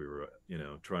 When we were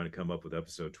trying to come up with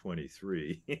episode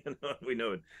 23. We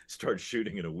know it starts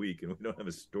shooting in a week, and we don't have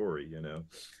a story.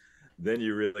 Then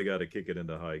you really got to kick it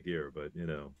into high gear. But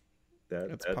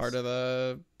that's part of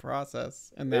the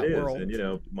process in that world.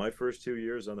 And my first 2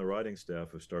 years on the writing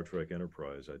staff of Star Trek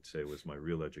Enterprise, I'd say, was my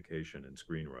real education in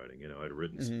screenwriting. I'd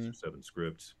written 6 or 7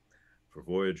 scripts for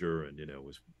Voyager, and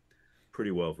was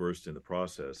pretty well versed in the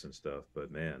process and stuff.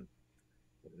 But man,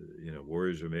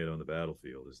 warriors are made on the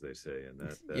battlefield, as they say, and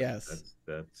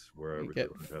that's where I really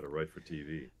learned how to write for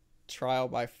TV. Trial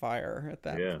by fire at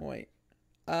that point.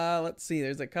 Let's see.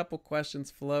 There's a couple questions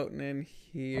floating in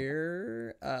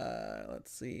here.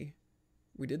 Let's see.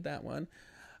 We did that one.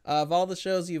 Of all the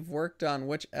shows you've worked on,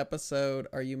 which episode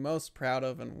are you most proud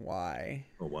of and why?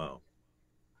 Oh, wow.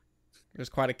 There's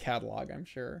quite a catalog, I'm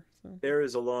sure. So. There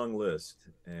is a long list.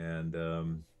 And,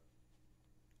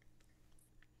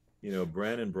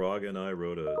 Brandon Braga and I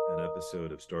wrote an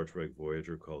episode of Star Trek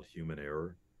Voyager called Human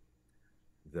Error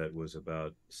that was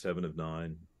about 7 of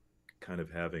 9, kind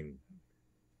of having...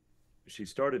 She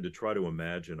started to try to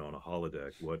imagine on a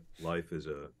holodeck what life as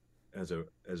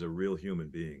a real human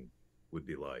being would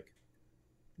be like,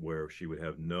 where she would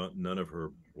have none of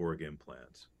her Borg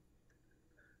implants.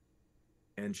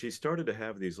 And she started to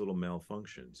have these little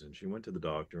malfunctions, and she went to the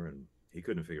doctor, and he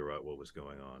couldn't figure out what was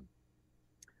going on.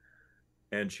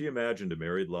 And she imagined a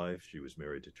married life. She was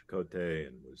married to Chakotay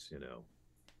and was,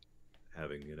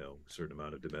 having, a certain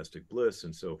amount of domestic bliss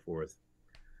and so forth.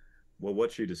 Well,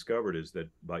 what she discovered is that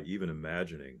by even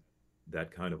imagining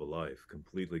that kind of a life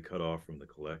completely cut off from the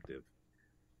collective,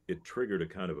 it triggered a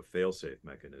kind of a fail-safe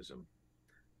mechanism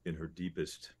in her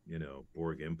deepest,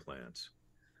 Borg implants.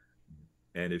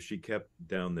 And if she kept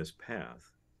down this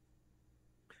path,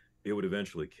 it would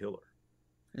eventually kill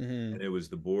her. Mm-hmm. And it was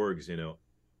the Borg's,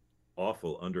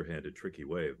 awful, underhanded, tricky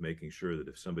way of making sure that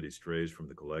if somebody strays from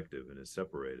the collective and is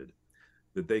separated,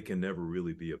 that they can never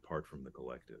really be apart from the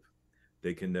collective.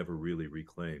 They can never really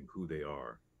reclaim who they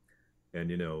are.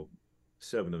 And,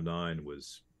 7 of 9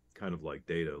 was kind of like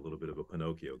Data, a little bit of a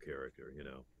Pinocchio character,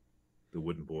 the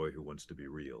wooden boy who wants to be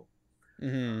real.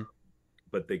 Mm-hmm.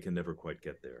 But they can never quite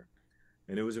get there.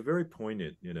 And it was a very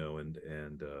poignant,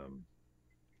 and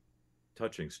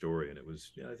touching story. And it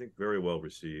was, I think, very well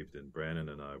received. And Brandon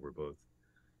and I were both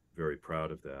very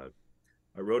proud of that.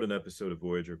 I wrote an episode of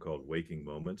Voyager called Waking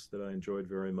Moments that I enjoyed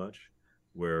very much,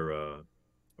 where a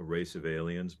race of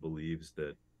aliens believes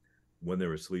that when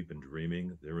they're asleep and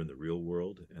dreaming, they're in the real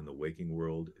world, and the waking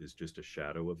world is just a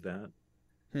shadow of that.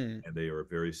 And they are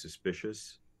very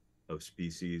suspicious of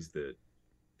species that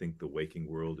think the waking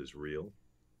world is real.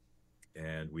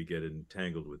 And we get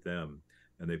entangled with them,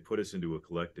 and they put us into a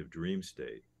collective dream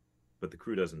state. But the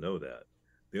crew doesn't know that.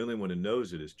 The only one who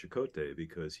knows it is Chakotay,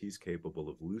 because he's capable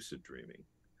of lucid dreaming.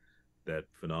 That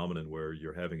phenomenon where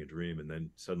you're having a dream and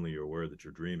then suddenly you're aware that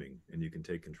you're dreaming and you can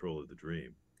take control of the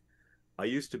dream. I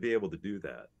used to be able to do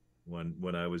that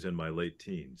when I was in my late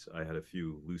teens. I had a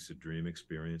few lucid dream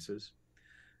experiences,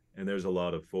 and there's a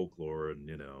lot of folklore, and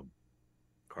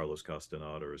Carlos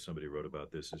Castaneda or somebody wrote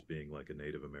about this as being like a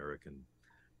Native American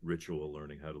ritual,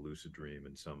 learning how to lucid dream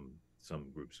in some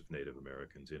groups of Native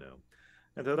Americans.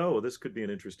 And thought, oh, well, this could be an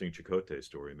interesting Chakotay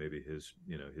story. Maybe his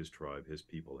tribe, his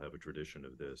people have a tradition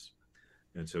of this,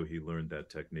 and so he learned that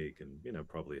technique, and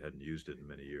probably hadn't used it in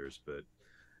many years, but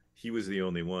he was the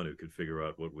only one who could figure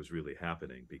out what was really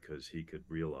happening because he could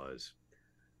realize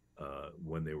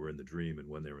when they were in the dream and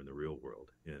when they were in the real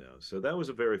world. So that was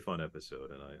a very fun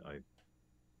episode, and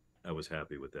I was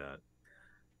happy with that.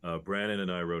 Brandon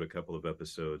and I wrote a couple of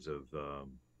episodes of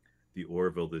the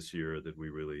Orville this year that we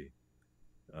really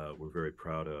were very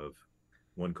proud of.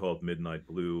 One called Midnight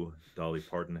Blue. Dolly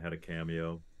Parton had a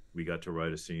cameo. We got to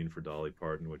write a scene for Dolly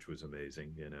Parton, which was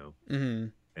amazing. Mm-hmm.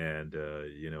 And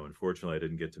unfortunately, I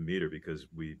didn't get to meet her because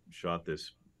we shot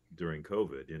this during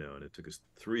COVID, and it took us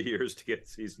 3 years to get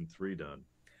season 3 done.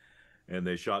 And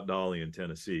they shot Dolly in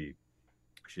Tennessee.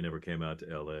 She never came out to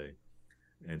LA,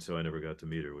 and so I never got to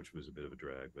meet her, which was a bit of a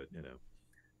drag. But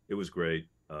it was great.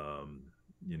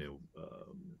 You know,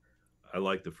 I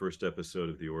liked the first episode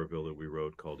of the Orville that we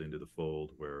wrote called Into the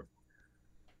Fold, where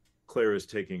Claire is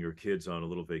taking her kids on a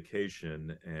little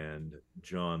vacation, and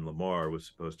John Lamar was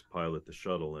supposed to pilot the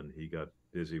shuttle, and he got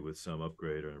busy with some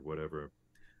upgrade or whatever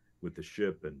with the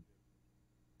ship,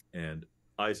 and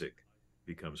Isaac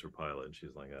becomes her pilot, and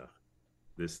she's like,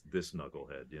 this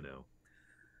knucklehead.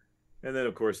 And then,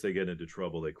 of course, they get into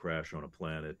trouble. They crash on a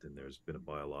planet, and there's been a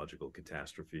biological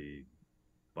catastrophe,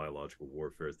 biological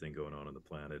warfare thing going on the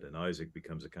planet, and Isaac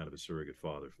becomes a kind of a surrogate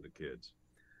father for the kids.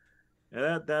 And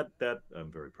that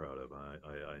I'm very proud of.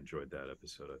 I enjoyed that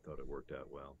episode. I thought it worked out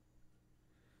well.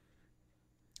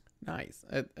 Nice.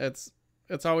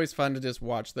 It's always fun to just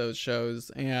watch those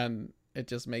shows, and it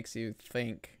just makes you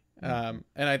think. And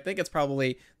I think it's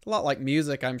probably a lot like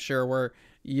music, I'm sure, where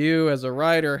you as a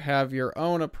writer have your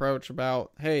own approach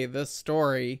about, hey, this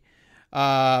story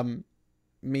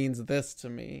means this to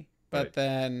me. But Right.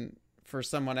 then for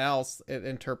someone else, it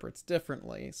interprets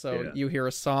differently. So Yeah. you hear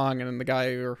a song, and then the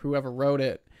guy or whoever wrote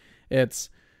it, it's,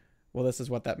 well, this is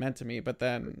what that meant to me. But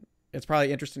then it's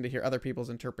probably interesting to hear other people's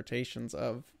interpretations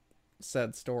of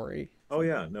said story. Oh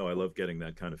yeah, no, I love getting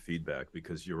that kind of feedback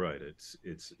because you're right. It's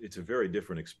a very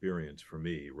different experience for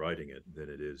me writing it than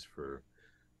it is for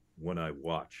when I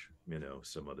watch,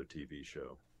 some other TV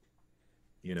show.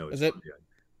 It's Is it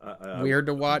funny. weird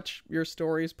to watch your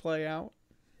stories play out?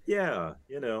 Yeah,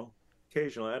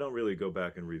 occasionally I don't really go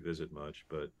back and revisit much,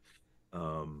 but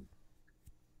um,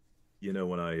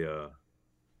 when I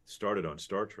started on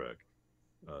Star Trek,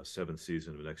 seventh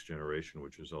season of Next Generation,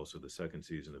 which was also the second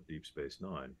season of Deep Space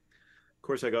Nine. Of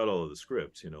course, I got all of the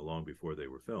scripts, long before they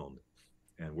were filmed,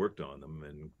 and worked on them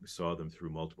and saw them through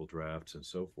multiple drafts and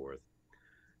so forth.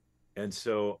 And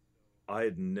so I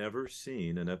had never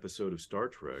seen an episode of Star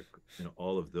Trek in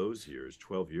all of those years,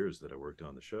 12 years that I worked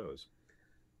on the shows,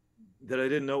 that I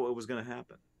didn't know what was going to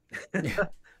happen. Yeah.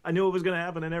 I knew it was going to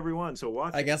happen in every one. So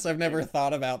watching, I guess I've never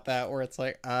thought about that, where it's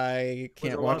like, I was a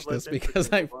can't lot watch less this because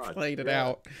interesting I to watch. played it Yeah,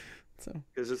 out. So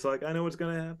because it's like I know what's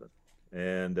going to happen,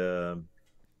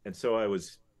 and so I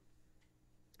was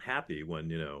happy when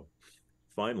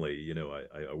finally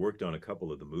I worked on a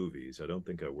couple of the movies. I don't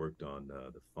think I worked on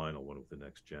the final one with the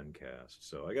Next Gen cast,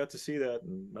 so I got to see that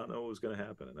and not know what was going to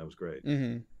happen, and that was great.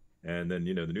 mm-hmm. And then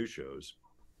the new shows,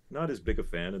 not as big a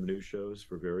fan of the new shows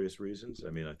for various reasons. I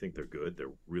mean, I think they're good,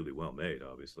 they're really well made,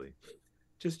 obviously.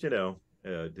 Just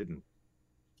didn't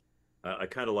I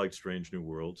kind of liked Strange New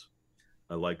Worlds.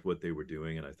 I liked what they were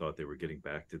doing, and I thought they were getting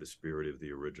back to the spirit of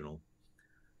the original.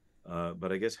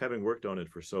 But I guess having worked on it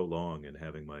for so long and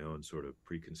having my own sort of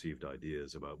preconceived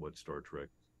ideas about what Star Trek,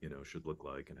 should look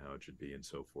like and how it should be and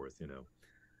so forth,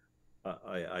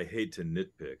 I hate to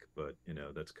nitpick, but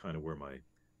that's kind of where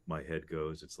my head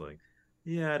goes. It's like,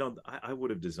 yeah, I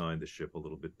would have designed the ship a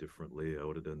little bit differently. I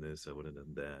would have done this. I would have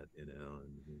done that,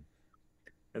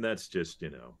 and that's just,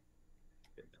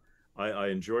 I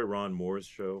enjoy Ron Moore's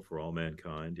show For All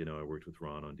Mankind. I worked with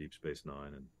Ron on Deep Space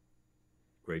Nine, and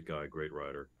great guy, great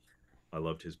writer. I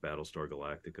loved his Battlestar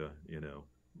Galactica,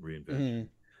 reinvention. Mm-hmm.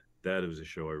 That was a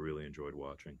show I really enjoyed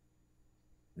watching.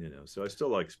 So I still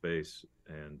like space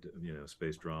and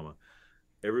space drama.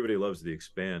 Everybody loves The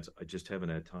Expanse. I just haven't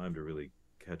had time to really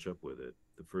catch up with it.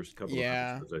 The first couple of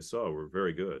Yeah. episodes I saw were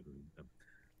very good. And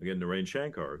again, Narain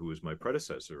Shankar, who was my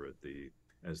predecessor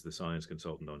as the science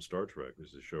consultant on Star Trek,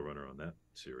 was the showrunner on that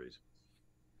series.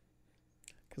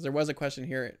 Because there was a question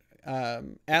here.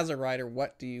 As a writer,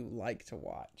 what do you like to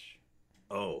watch?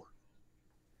 Oh,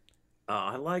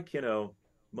 I like,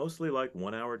 mostly like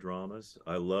 1 hour dramas.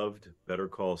 I loved Better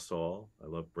Call Saul. I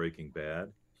loved Breaking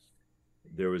Bad.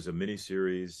 There was a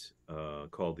miniseries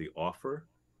called The Offer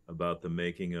about the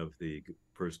making of the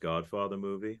first Godfather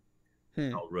movie.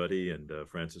 Hmm. Al Ruddy and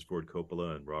Francis Ford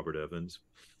Coppola and Robert Evans,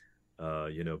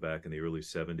 back in the early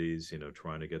 70s,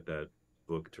 trying to get that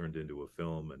book turned into a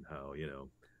film and how,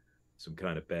 some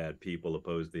kind of bad people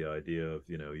opposed the idea of,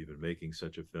 even making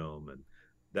such a film. And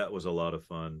that was a lot of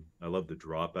fun. I love The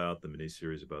Dropout, the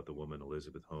miniseries about the woman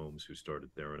Elizabeth Holmes who started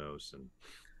Theranos. And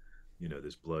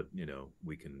this blood,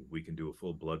 we can do a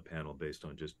full blood panel based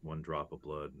on just one drop of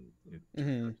blood, and it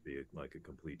turned Hmm. out to be like a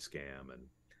complete scam. And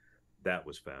that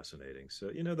was fascinating.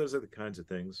 So those are the kinds of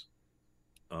things.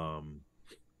 um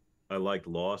I liked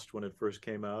Lost when it first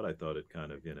came out. I thought it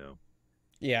kind of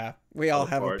Yeah, we fell all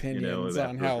have apart, opinions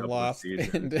on after a how couple of Lost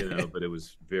seasons, ended. but it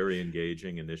was very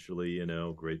engaging initially,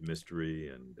 great mystery.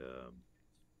 And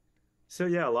so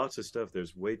yeah, lots of stuff.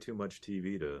 There's way too much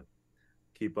TV to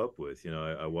keep up with.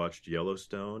 I watched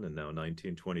Yellowstone and now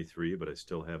 1923, but I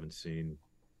still haven't seen,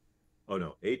 oh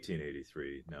no,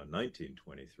 1883, now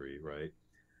 1923, right?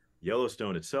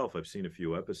 Yellowstone itself, I've seen a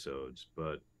few episodes,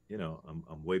 but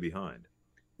I'm way behind.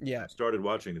 Yeah, I started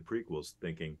watching the prequels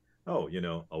thinking, oh,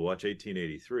 I'll watch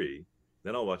 1883,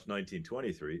 then I'll watch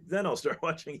 1923, then I'll start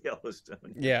watching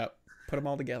Yellowstone. yeah, put them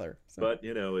all together. So But,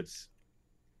 it's,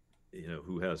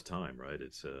 who has time, right?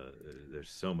 It's there's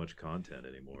so much content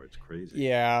anymore. It's crazy.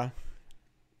 yeah,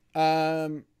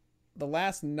 um, the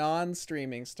last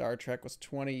non-streaming Star Trek was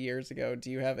 20 years ago. Do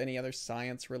you have any other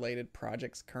science-related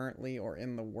projects currently or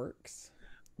in the works?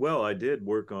 Well, I did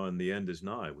work on The End Is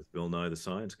Nigh with Bill Nye the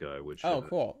Science Guy, which Oh,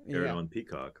 cool. aired Yeah. on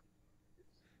Peacock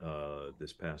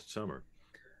this past summer.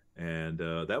 And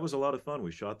that was a lot of fun.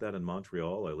 We shot that in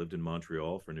Montreal. I lived in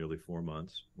Montreal for nearly 4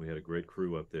 months. We had a great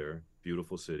crew up there,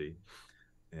 beautiful city,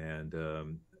 and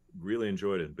really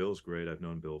enjoyed it. Bill's great. I've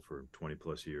known Bill for 20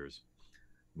 plus years,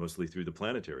 mostly through the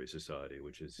Planetary Society,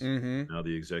 which is Mm-hmm. now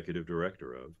the executive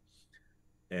director of.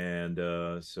 And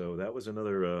so that was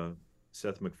another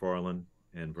Seth MacFarlane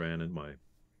and Brandon, my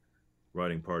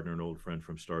writing partner and old friend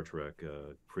from Star Trek,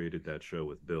 created that show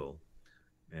with Bill.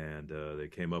 And they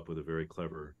came up with a very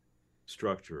clever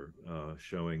structure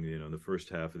showing, in the first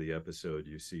half of the episode,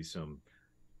 you see some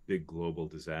big global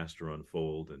disaster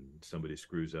unfold and somebody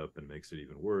screws up and makes it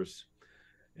even worse.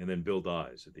 And then Bill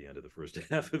dies at the end of the first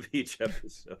half of each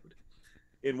episode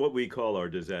in what we call our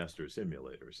disaster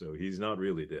simulator. So he's not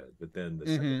really dead. But then the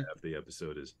second Mm-hmm. half of the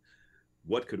episode is,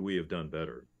 what could we have done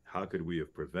better? How could we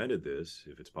have prevented this,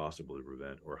 if it's possible to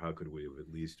prevent, or how could we have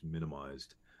at least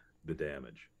minimized the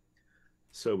damage?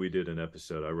 So we did an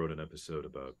episode. I wrote an episode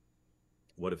about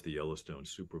what if the Yellowstone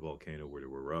supervolcano were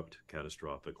to erupt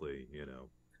catastrophically?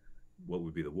 What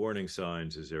would be the warning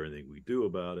signs? Is there anything we do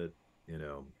about it?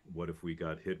 What if we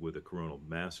got hit with a coronal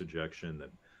mass ejection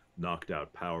that knocked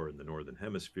out power in the northern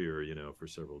hemisphere, for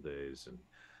several days? And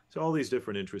so all these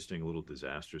different interesting little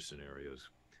disaster scenarios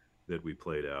that we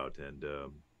played out, and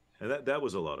that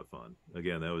was a lot of fun.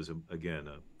 Again, that was again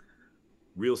a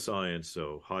real science,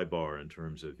 so high bar in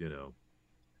terms of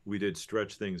we did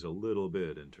stretch things a little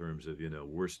bit in terms of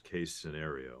worst case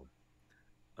scenario.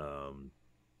 um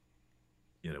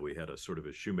we had a sort of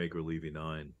a Shoemaker Levy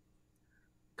 9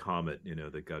 comet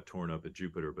that got torn up at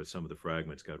Jupiter, but some of the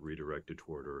fragments got redirected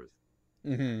toward Earth.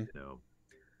 Mm-hmm. you know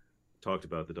Talked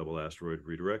about the double asteroid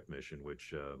redirect mission,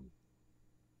 which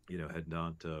had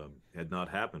not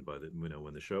happened by the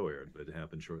when the show aired, but it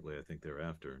happened shortly, I think,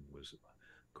 thereafter, and was of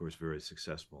course very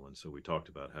successful. And so we talked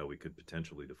about how we could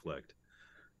potentially deflect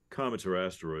comets or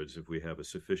asteroids if we have a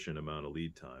sufficient amount of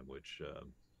lead time, which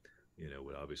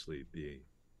would obviously be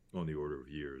on the order of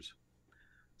years.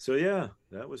 So yeah,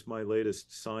 that was my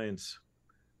latest science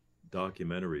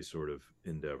documentary sort of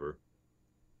endeavor.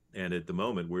 And at the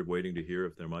moment, we're waiting to hear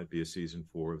if there might be a season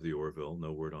 4 of the Orville.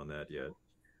 No word on that yet.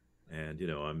 And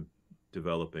I'm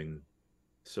developing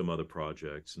some other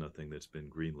projects, nothing that's been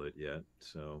greenlit yet.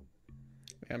 So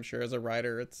I'm sure as a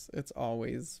writer, it's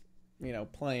always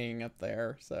playing up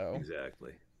there. So,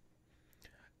 exactly.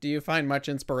 do you find much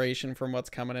inspiration from what's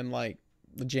coming in, like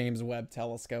the James Webb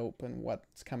Telescope, and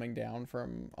what's coming down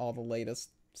from all the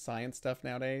latest science stuff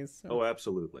nowadays? So, Oh,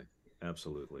 absolutely,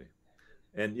 absolutely.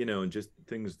 And and just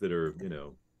things that are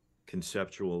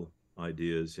conceptual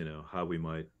ideas. How we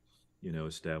might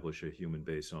establish a human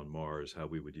base on Mars, how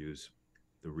we would use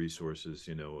the resources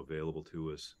available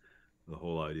to us, the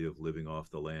whole idea of living off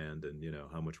the land, and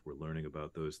how much we're learning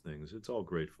about those things. It's all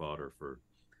great fodder for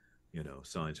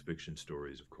science fiction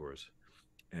stories, of course.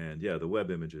 And yeah, the web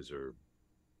images are,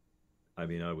 I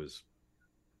mean,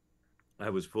 I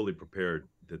was fully prepared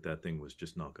that that thing was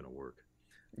just not going to work.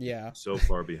 It Yeah. was so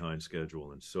far behind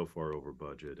schedule and so far over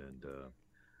budget. And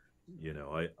you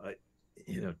know,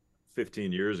 you know,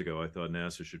 15 years ago, I thought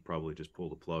NASA should probably just pull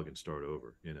the plug and start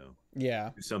over. You know,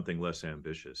 Yeah. do something less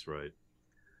ambitious, right?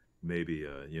 Maybe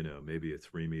you know, maybe a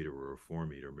 3 meter or a 4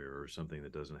 meter mirror or something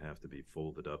that doesn't have to be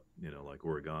folded up, you know, like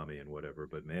origami and whatever.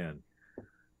 But man,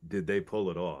 did they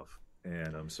pull it off?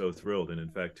 And I'm so thrilled. And in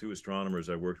fact, two astronomers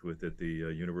I worked with at the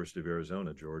University of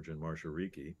Arizona, George and Marcia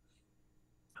Ricci,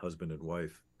 husband and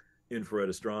wife, infrared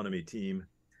astronomy team,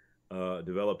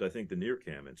 developed, I think, the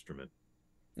NIRCam instrument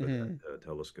for that Hmm.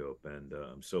 telescope. And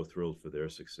I'm so thrilled for their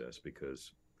success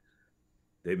because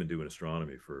they've been doing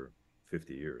astronomy for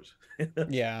 50 years.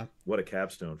 Yeah. What a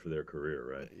capstone for their career,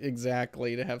 right?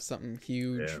 Exactly. To have something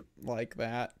huge Yeah. like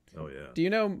that. Oh, yeah. Do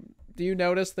you know? Do you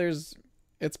notice there's?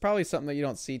 It's probably something that you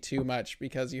don't see too much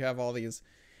because you have all these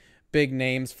big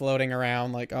names floating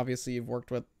around. Like obviously you've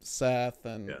worked with Seth,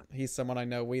 and Yeah. he's someone I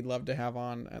know we'd love to have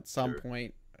on at some Sure.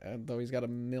 point. Though he's got a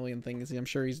million things I'm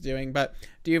sure he's doing. But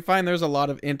do you find there's a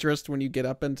lot of interest when you get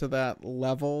up into that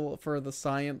level for the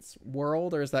science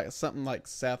world, or is that something like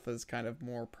Seth is kind of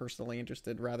more personally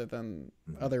interested rather than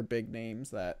Mhm. other big names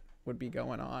that would be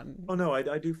going on? Oh, no,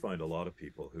 I do find a lot of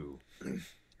people who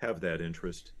have that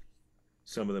interest.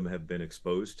 Some of them have been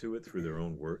exposed to it through their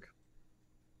own work.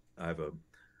 I have a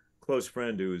close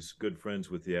friend who's good friends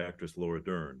with the actress Laura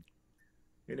Dern.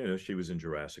 And, you know, she was in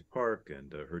Jurassic Park,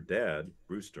 and her dad,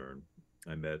 Bruce Dern,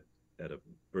 I met at a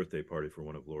birthday party for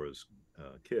one of Laura's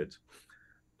kids.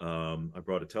 I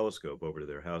brought a telescope over to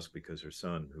their house because her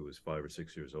son, who was 5 or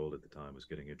 6 years old at the time, was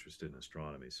getting interested in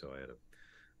astronomy. So I had a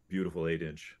beautiful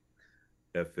 8-inch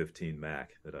F-15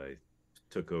 Mac that I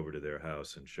took over to their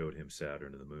house and showed him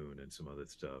Saturn and the moon and some other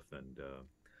stuff.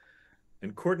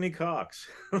 And Courtney Cox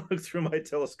looked through my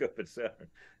telescope at Saturn.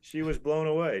 She was blown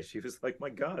away. She was like, "My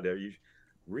God, are you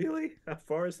really? How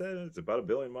far is that? It's about 1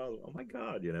 billion miles. Oh my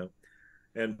God, you know."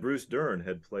 And Bruce Dern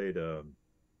had played.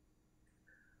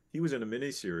 He was in a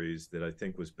miniseries that I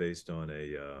think was based on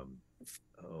a.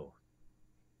 Oh,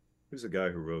 who's the guy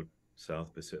who wrote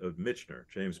South Pacific? Michener,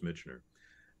 James Michener,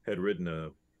 had written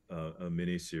a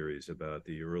mini series about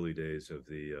the early days of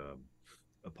the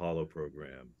Apollo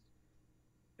program,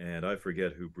 and I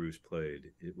forget who Bruce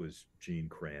played. It was Gene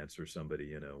Kranz or somebody,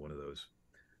 you know, one of those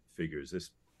figures.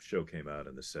 This show came out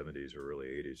in the 70s or early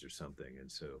 80s or something,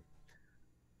 and so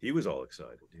he was all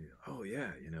excited. You know, oh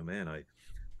yeah, you know, man, I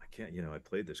can't, you know, I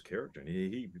played this character, and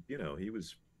you know,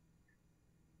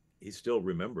 he still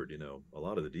remembered, you know, a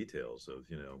lot of the details of,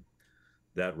 you know,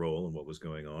 that role and what was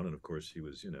going on. And of course, he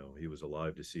was, you know, he was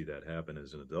alive to see that happen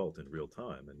as an adult in real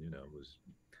time, and you know, was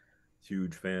a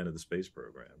huge fan of the space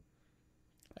program.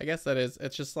 I guess that is.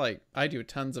 It's just like I do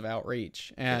tons of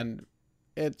outreach, Yeah, and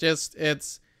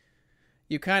it's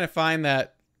you kind of find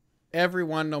that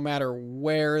everyone, no matter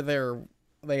where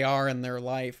they are in their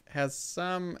life, has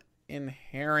some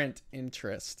inherent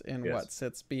interest in yes, what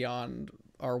sits beyond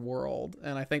our world.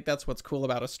 And I think that's what's cool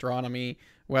about astronomy,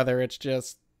 whether it's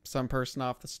just some person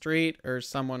off the street or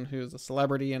someone who's a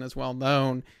celebrity and is well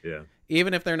known, yeah,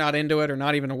 even if they're not into it or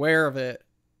not even aware of it,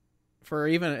 for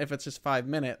even if it's just 5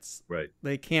 minutes, right.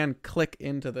 they can click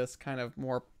into this kind of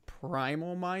more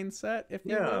primal mindset, if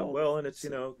you Yeah, will. well, and it's, you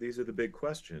know, these are the big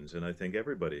questions. And I think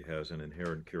everybody has an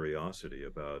inherent curiosity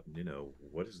about, you know,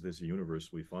 what is this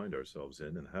universe we find ourselves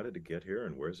in, and how did it get here,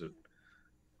 and where's it,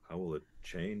 how will it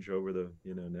change over the,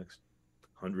 you know, next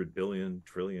 100 billion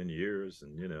trillion years?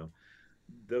 And, you know,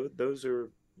 those are,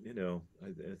 you know,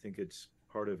 I think it's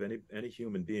part of any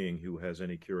human being who has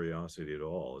any curiosity at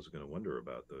all is going to wonder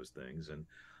about those things. And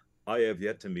I have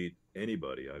yet to meet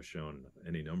anybody. I've shown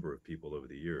any number of people over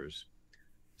the years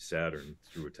Saturn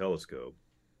through a telescope.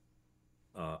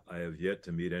 I have yet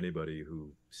to meet anybody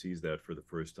who sees that for the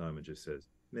first time and just says,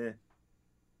 "Meh,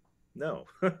 no."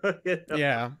 You know,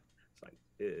 Yeah, it's like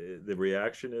the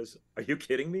reaction is, "Are you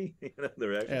kidding me?" You know, the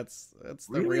reaction, it's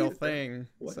the "Really? real Is that thing.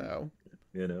 what?" So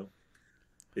You know,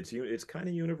 it's kind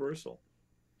of universal.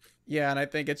 yeah, and I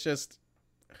think it's just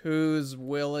who's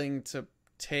willing to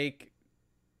take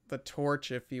the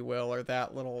torch, if you will, or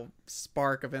that little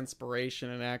spark of inspiration,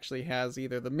 and actually has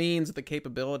either the means or the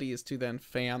capabilities to then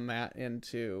fan that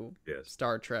into Yes,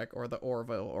 Star Trek or the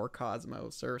Orville or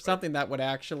Cosmos or right. something that would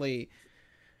actually,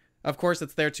 of course,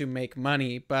 it's there to make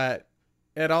money, but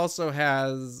it also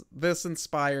has this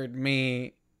inspired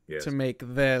me to Yes, make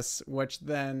this, which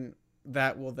then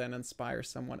that will then inspire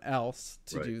someone else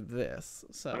to right. do this.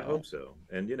 I So hope so.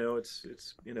 And you know, it's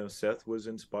you know, Seth was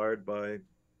inspired by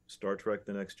Star Trek: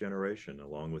 The Next Generation,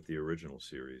 along with the original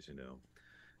series. You know,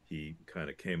 he kind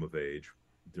of came of age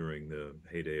during the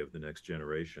heyday of the Next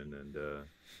Generation, and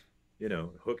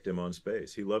hooked him on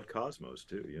space. He loved Cosmos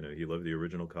too. He loved the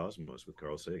original Cosmos with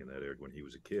Carl Sagan that aired when he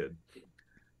was a kid,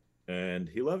 and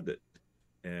he loved it.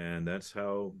 And that's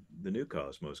how the new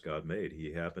Cosmos got made.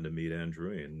 He happened to meet Anne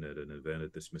Druyan at an event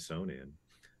at the Smithsonian,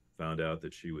 found out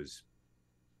that she was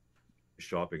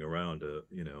shopping around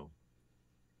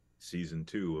season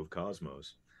 2 of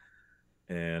Cosmos,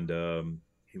 and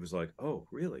he was like, "Oh,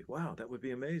 really? Wow, that would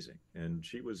be amazing." And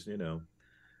she was,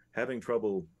 having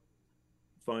trouble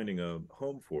finding a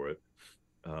home for it.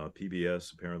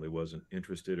 PBS apparently wasn't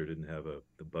interested or didn't have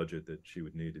the budget that she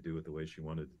would need to do it the way she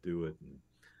wanted to do it.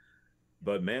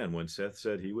 But man, when Seth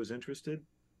said he was interested,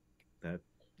 that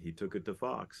he took it to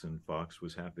Fox, and Fox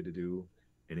was happy to do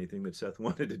anything that Seth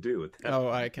wanted to do at that Oh,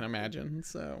 point. I can imagine.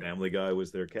 So Family Guy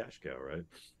was their cash cow, right?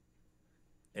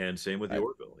 And same with the I,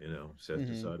 Orville. Seth mhm.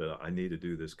 decided I need to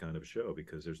do this kind of show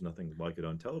because there's nothing like it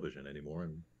on television anymore,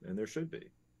 and there should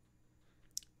be.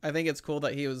 I think it's cool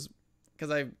that he was, because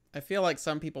I feel like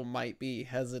some people might be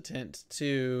hesitant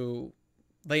to,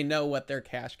 they know what their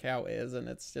cash cow is, and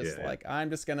it's just Yeah, like, I'm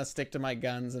just gonna stick to my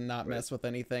guns and not right. mess with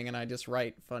anything, and I just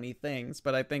write funny things.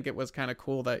 But I think it was kind of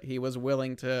cool that he was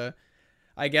willing to,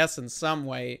 I guess in some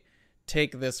way,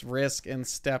 take this risk and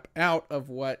step out of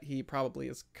what he probably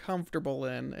is comfortable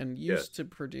in and used Yes. to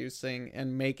producing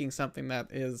and making something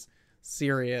that is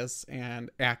serious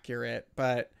and accurate.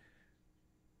 But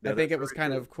I Yeah, think that's it was very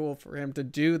kind true. of cool for him to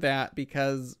do that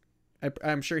because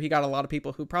I'm sure he got a lot of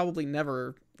people who probably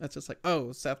never, that's just like,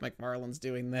 oh, Seth MacFarlane's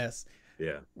doing this,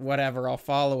 Yeah, whatever, I'll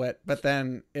follow it. But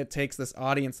then it takes this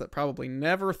audience that probably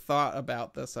never thought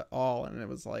about this at all. And it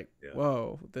was like, yeah.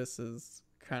 whoa, this is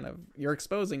kind of, you're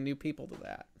exposing new people to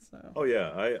that. So, Oh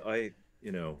yeah, I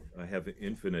have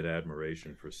infinite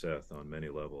admiration for Seth on many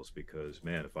levels because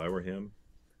man, if I were him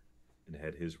and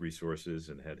had his resources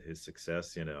and had his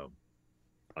success,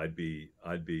 I'd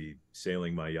be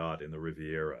sailing my yacht in the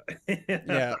Riviera. I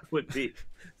yeah. would be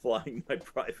flying my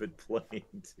private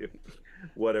plane to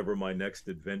whatever my next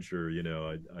adventure,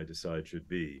 I decide should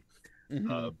be.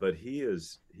 Hmm. But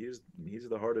he's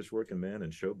the hardest working man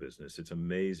in show business. It's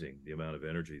amazing the amount of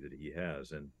energy that he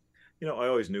has, and I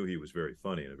always knew he was very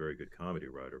funny and a very good comedy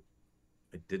writer.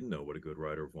 I didn't know what a good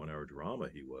writer of 1 hour drama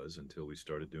he was until we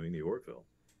started doing the Orville.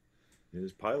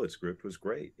 His pilot script was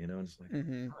great, and it's like,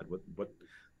 Hmm. God,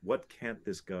 what can't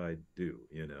this guy do?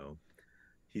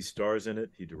 He stars in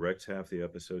it. He directs half the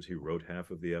episodes. He wrote half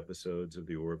of the episodes of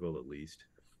the Orville, at least.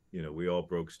 We all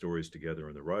broke stories together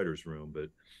in the writers' room,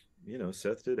 but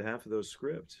Seth did half of those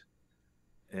scripts,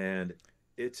 and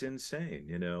it's insane,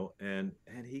 and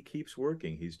he keeps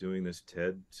working. He's doing this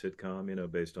TED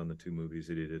sitcom, based on the 2 movies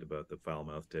that he did about the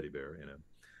foul-mouthed teddy bear.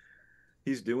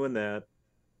 He's doing that.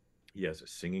 He has a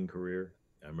singing career.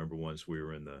 I remember once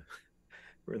we're in the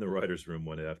writers' room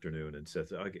one afternoon, and Seth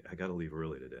said, I got to leave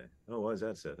early today. Oh, why is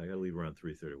that, Seth? I got to leave around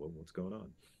 3:30. What's going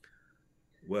on?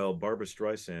 Well, Barbara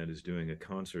Streisand is doing a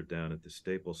concert down at the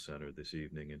Staples Center this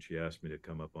evening, and she asked me to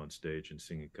come up on stage and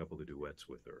sing a couple of duets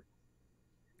with her.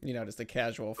 Just a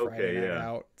casual Friday Okay, night yeah.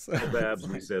 out. So Tell it's Babs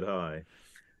we like, said hi.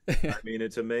 I mean,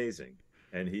 it's amazing.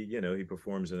 And he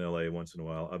performs in LA once in a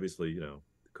while. Obviously, the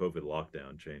COVID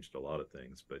lockdown changed a lot of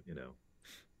things, but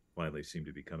finally seemed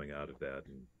to be coming out of that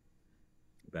and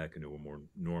back into a more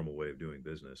normal way of doing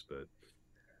business. But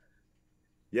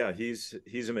yeah, he's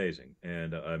amazing.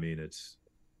 And I mean, it's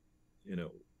you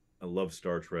know, I love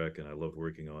Star Trek and I love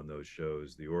working on those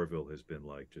shows. The Orville has been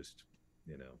like just,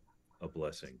 a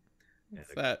blessing and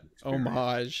it's a that great experience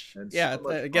homage. and so Yeah,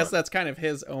 much I guess fun. that's kind of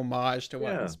his homage to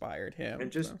what Yeah. inspired him.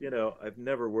 And just, So, I've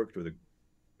never worked with a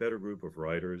better group of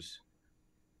writers.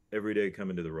 Every day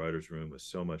coming to the writers' room was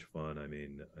so much fun. I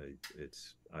mean,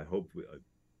 I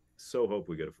so hope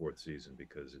we get a fourth season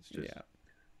because yeah.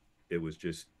 it was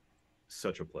just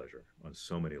such a pleasure on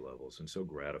so many levels and so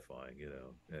gratifying,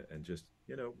 and just,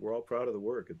 we're all proud of the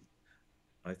work.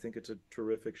 I think it's a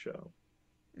terrific show.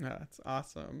 That's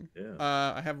awesome. Yeah.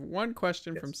 I have one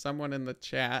question from Yes. someone in the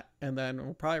chat, and then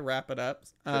we'll probably wrap it up.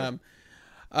 Sure.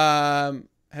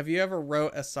 Have you ever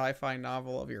wrote a sci-fi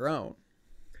novel of your own?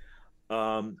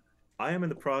 Um, I am in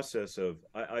the process of,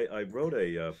 I wrote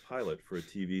a pilot for a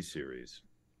TV series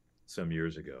some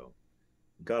years ago.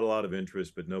 Got a lot of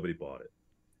interest, but nobody bought it.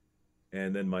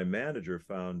 And then my manager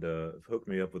hooked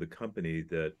me up with a company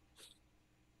that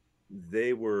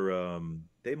they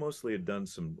mostly had done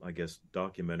some, I guess,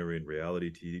 documentary and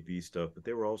reality TV stuff, but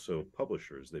they were also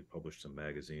publishers. They published some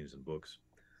magazines and books,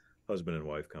 husband and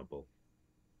wife couple.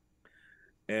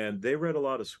 And they read a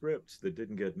lot of scripts that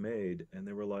didn't get made, and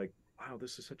they were like, wow,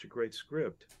 this is such a great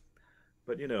script.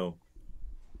 But,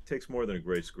 takes more than a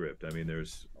great script. I mean,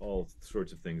 there's all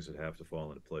sorts of things that have to fall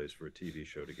into place for a TV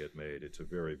show to get made. It's a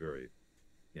very, very,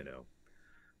 you know,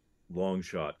 long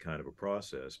shot kind of a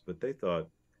process. But they thought,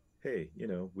 hey,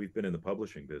 we've been in the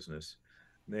publishing business.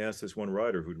 And they asked this one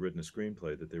writer who'd written a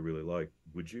screenplay that they really liked,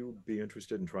 would you be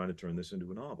interested in trying to turn this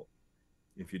into a novel?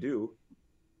 If you do,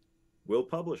 we'll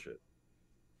publish it.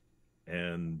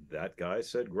 And that guy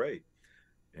said, great.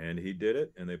 And he did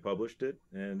it, and they published it,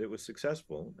 and it was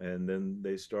successful. And then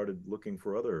they started looking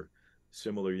for other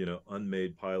similar,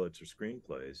 unmade pilots or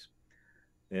screenplays.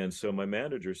 And so my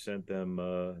manager sent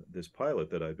them this pilot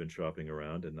that I'd been shopping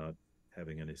around and not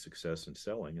having any success in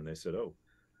selling. And they said, oh,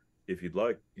 if you'd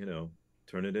like,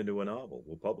 turn it into a novel,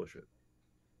 we'll publish it.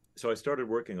 So I started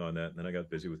working on that, and then I got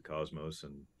busy with Cosmos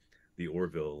and the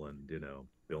Orville and,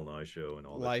 Bill Nye Show and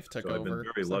all that. Life took over. I've been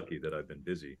very lucky that I've been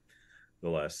busy the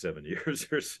last 7 years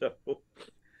or so.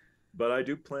 But I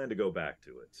do plan to go back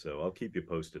to it. So I'll keep you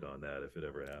posted on that if it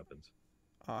ever happens.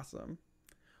 Awesome.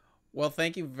 Well,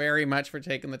 thank you very much for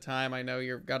taking the time. I know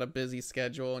you've got a busy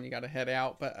schedule and you got to head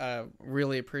out, but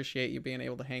really appreciate you being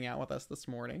able to hang out with us this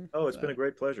morning. Oh, it's been a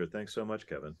great pleasure. Thanks so much,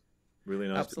 Kevin. Really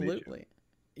nice to meet you. Absolutely.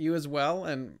 You as well,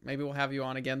 and maybe we'll have you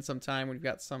on again sometime. We've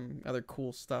got some other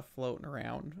cool stuff floating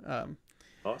around.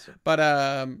 Awesome. But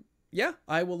yeah,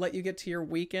 I will let you get to your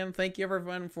weekend. Thank you,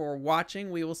 everyone, for watching.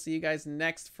 We will see you guys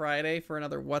next Friday for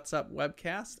another What's Up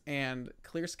webcast. And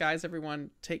clear skies, everyone.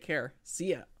 Take care.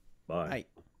 See ya. Bye.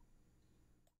 Bye.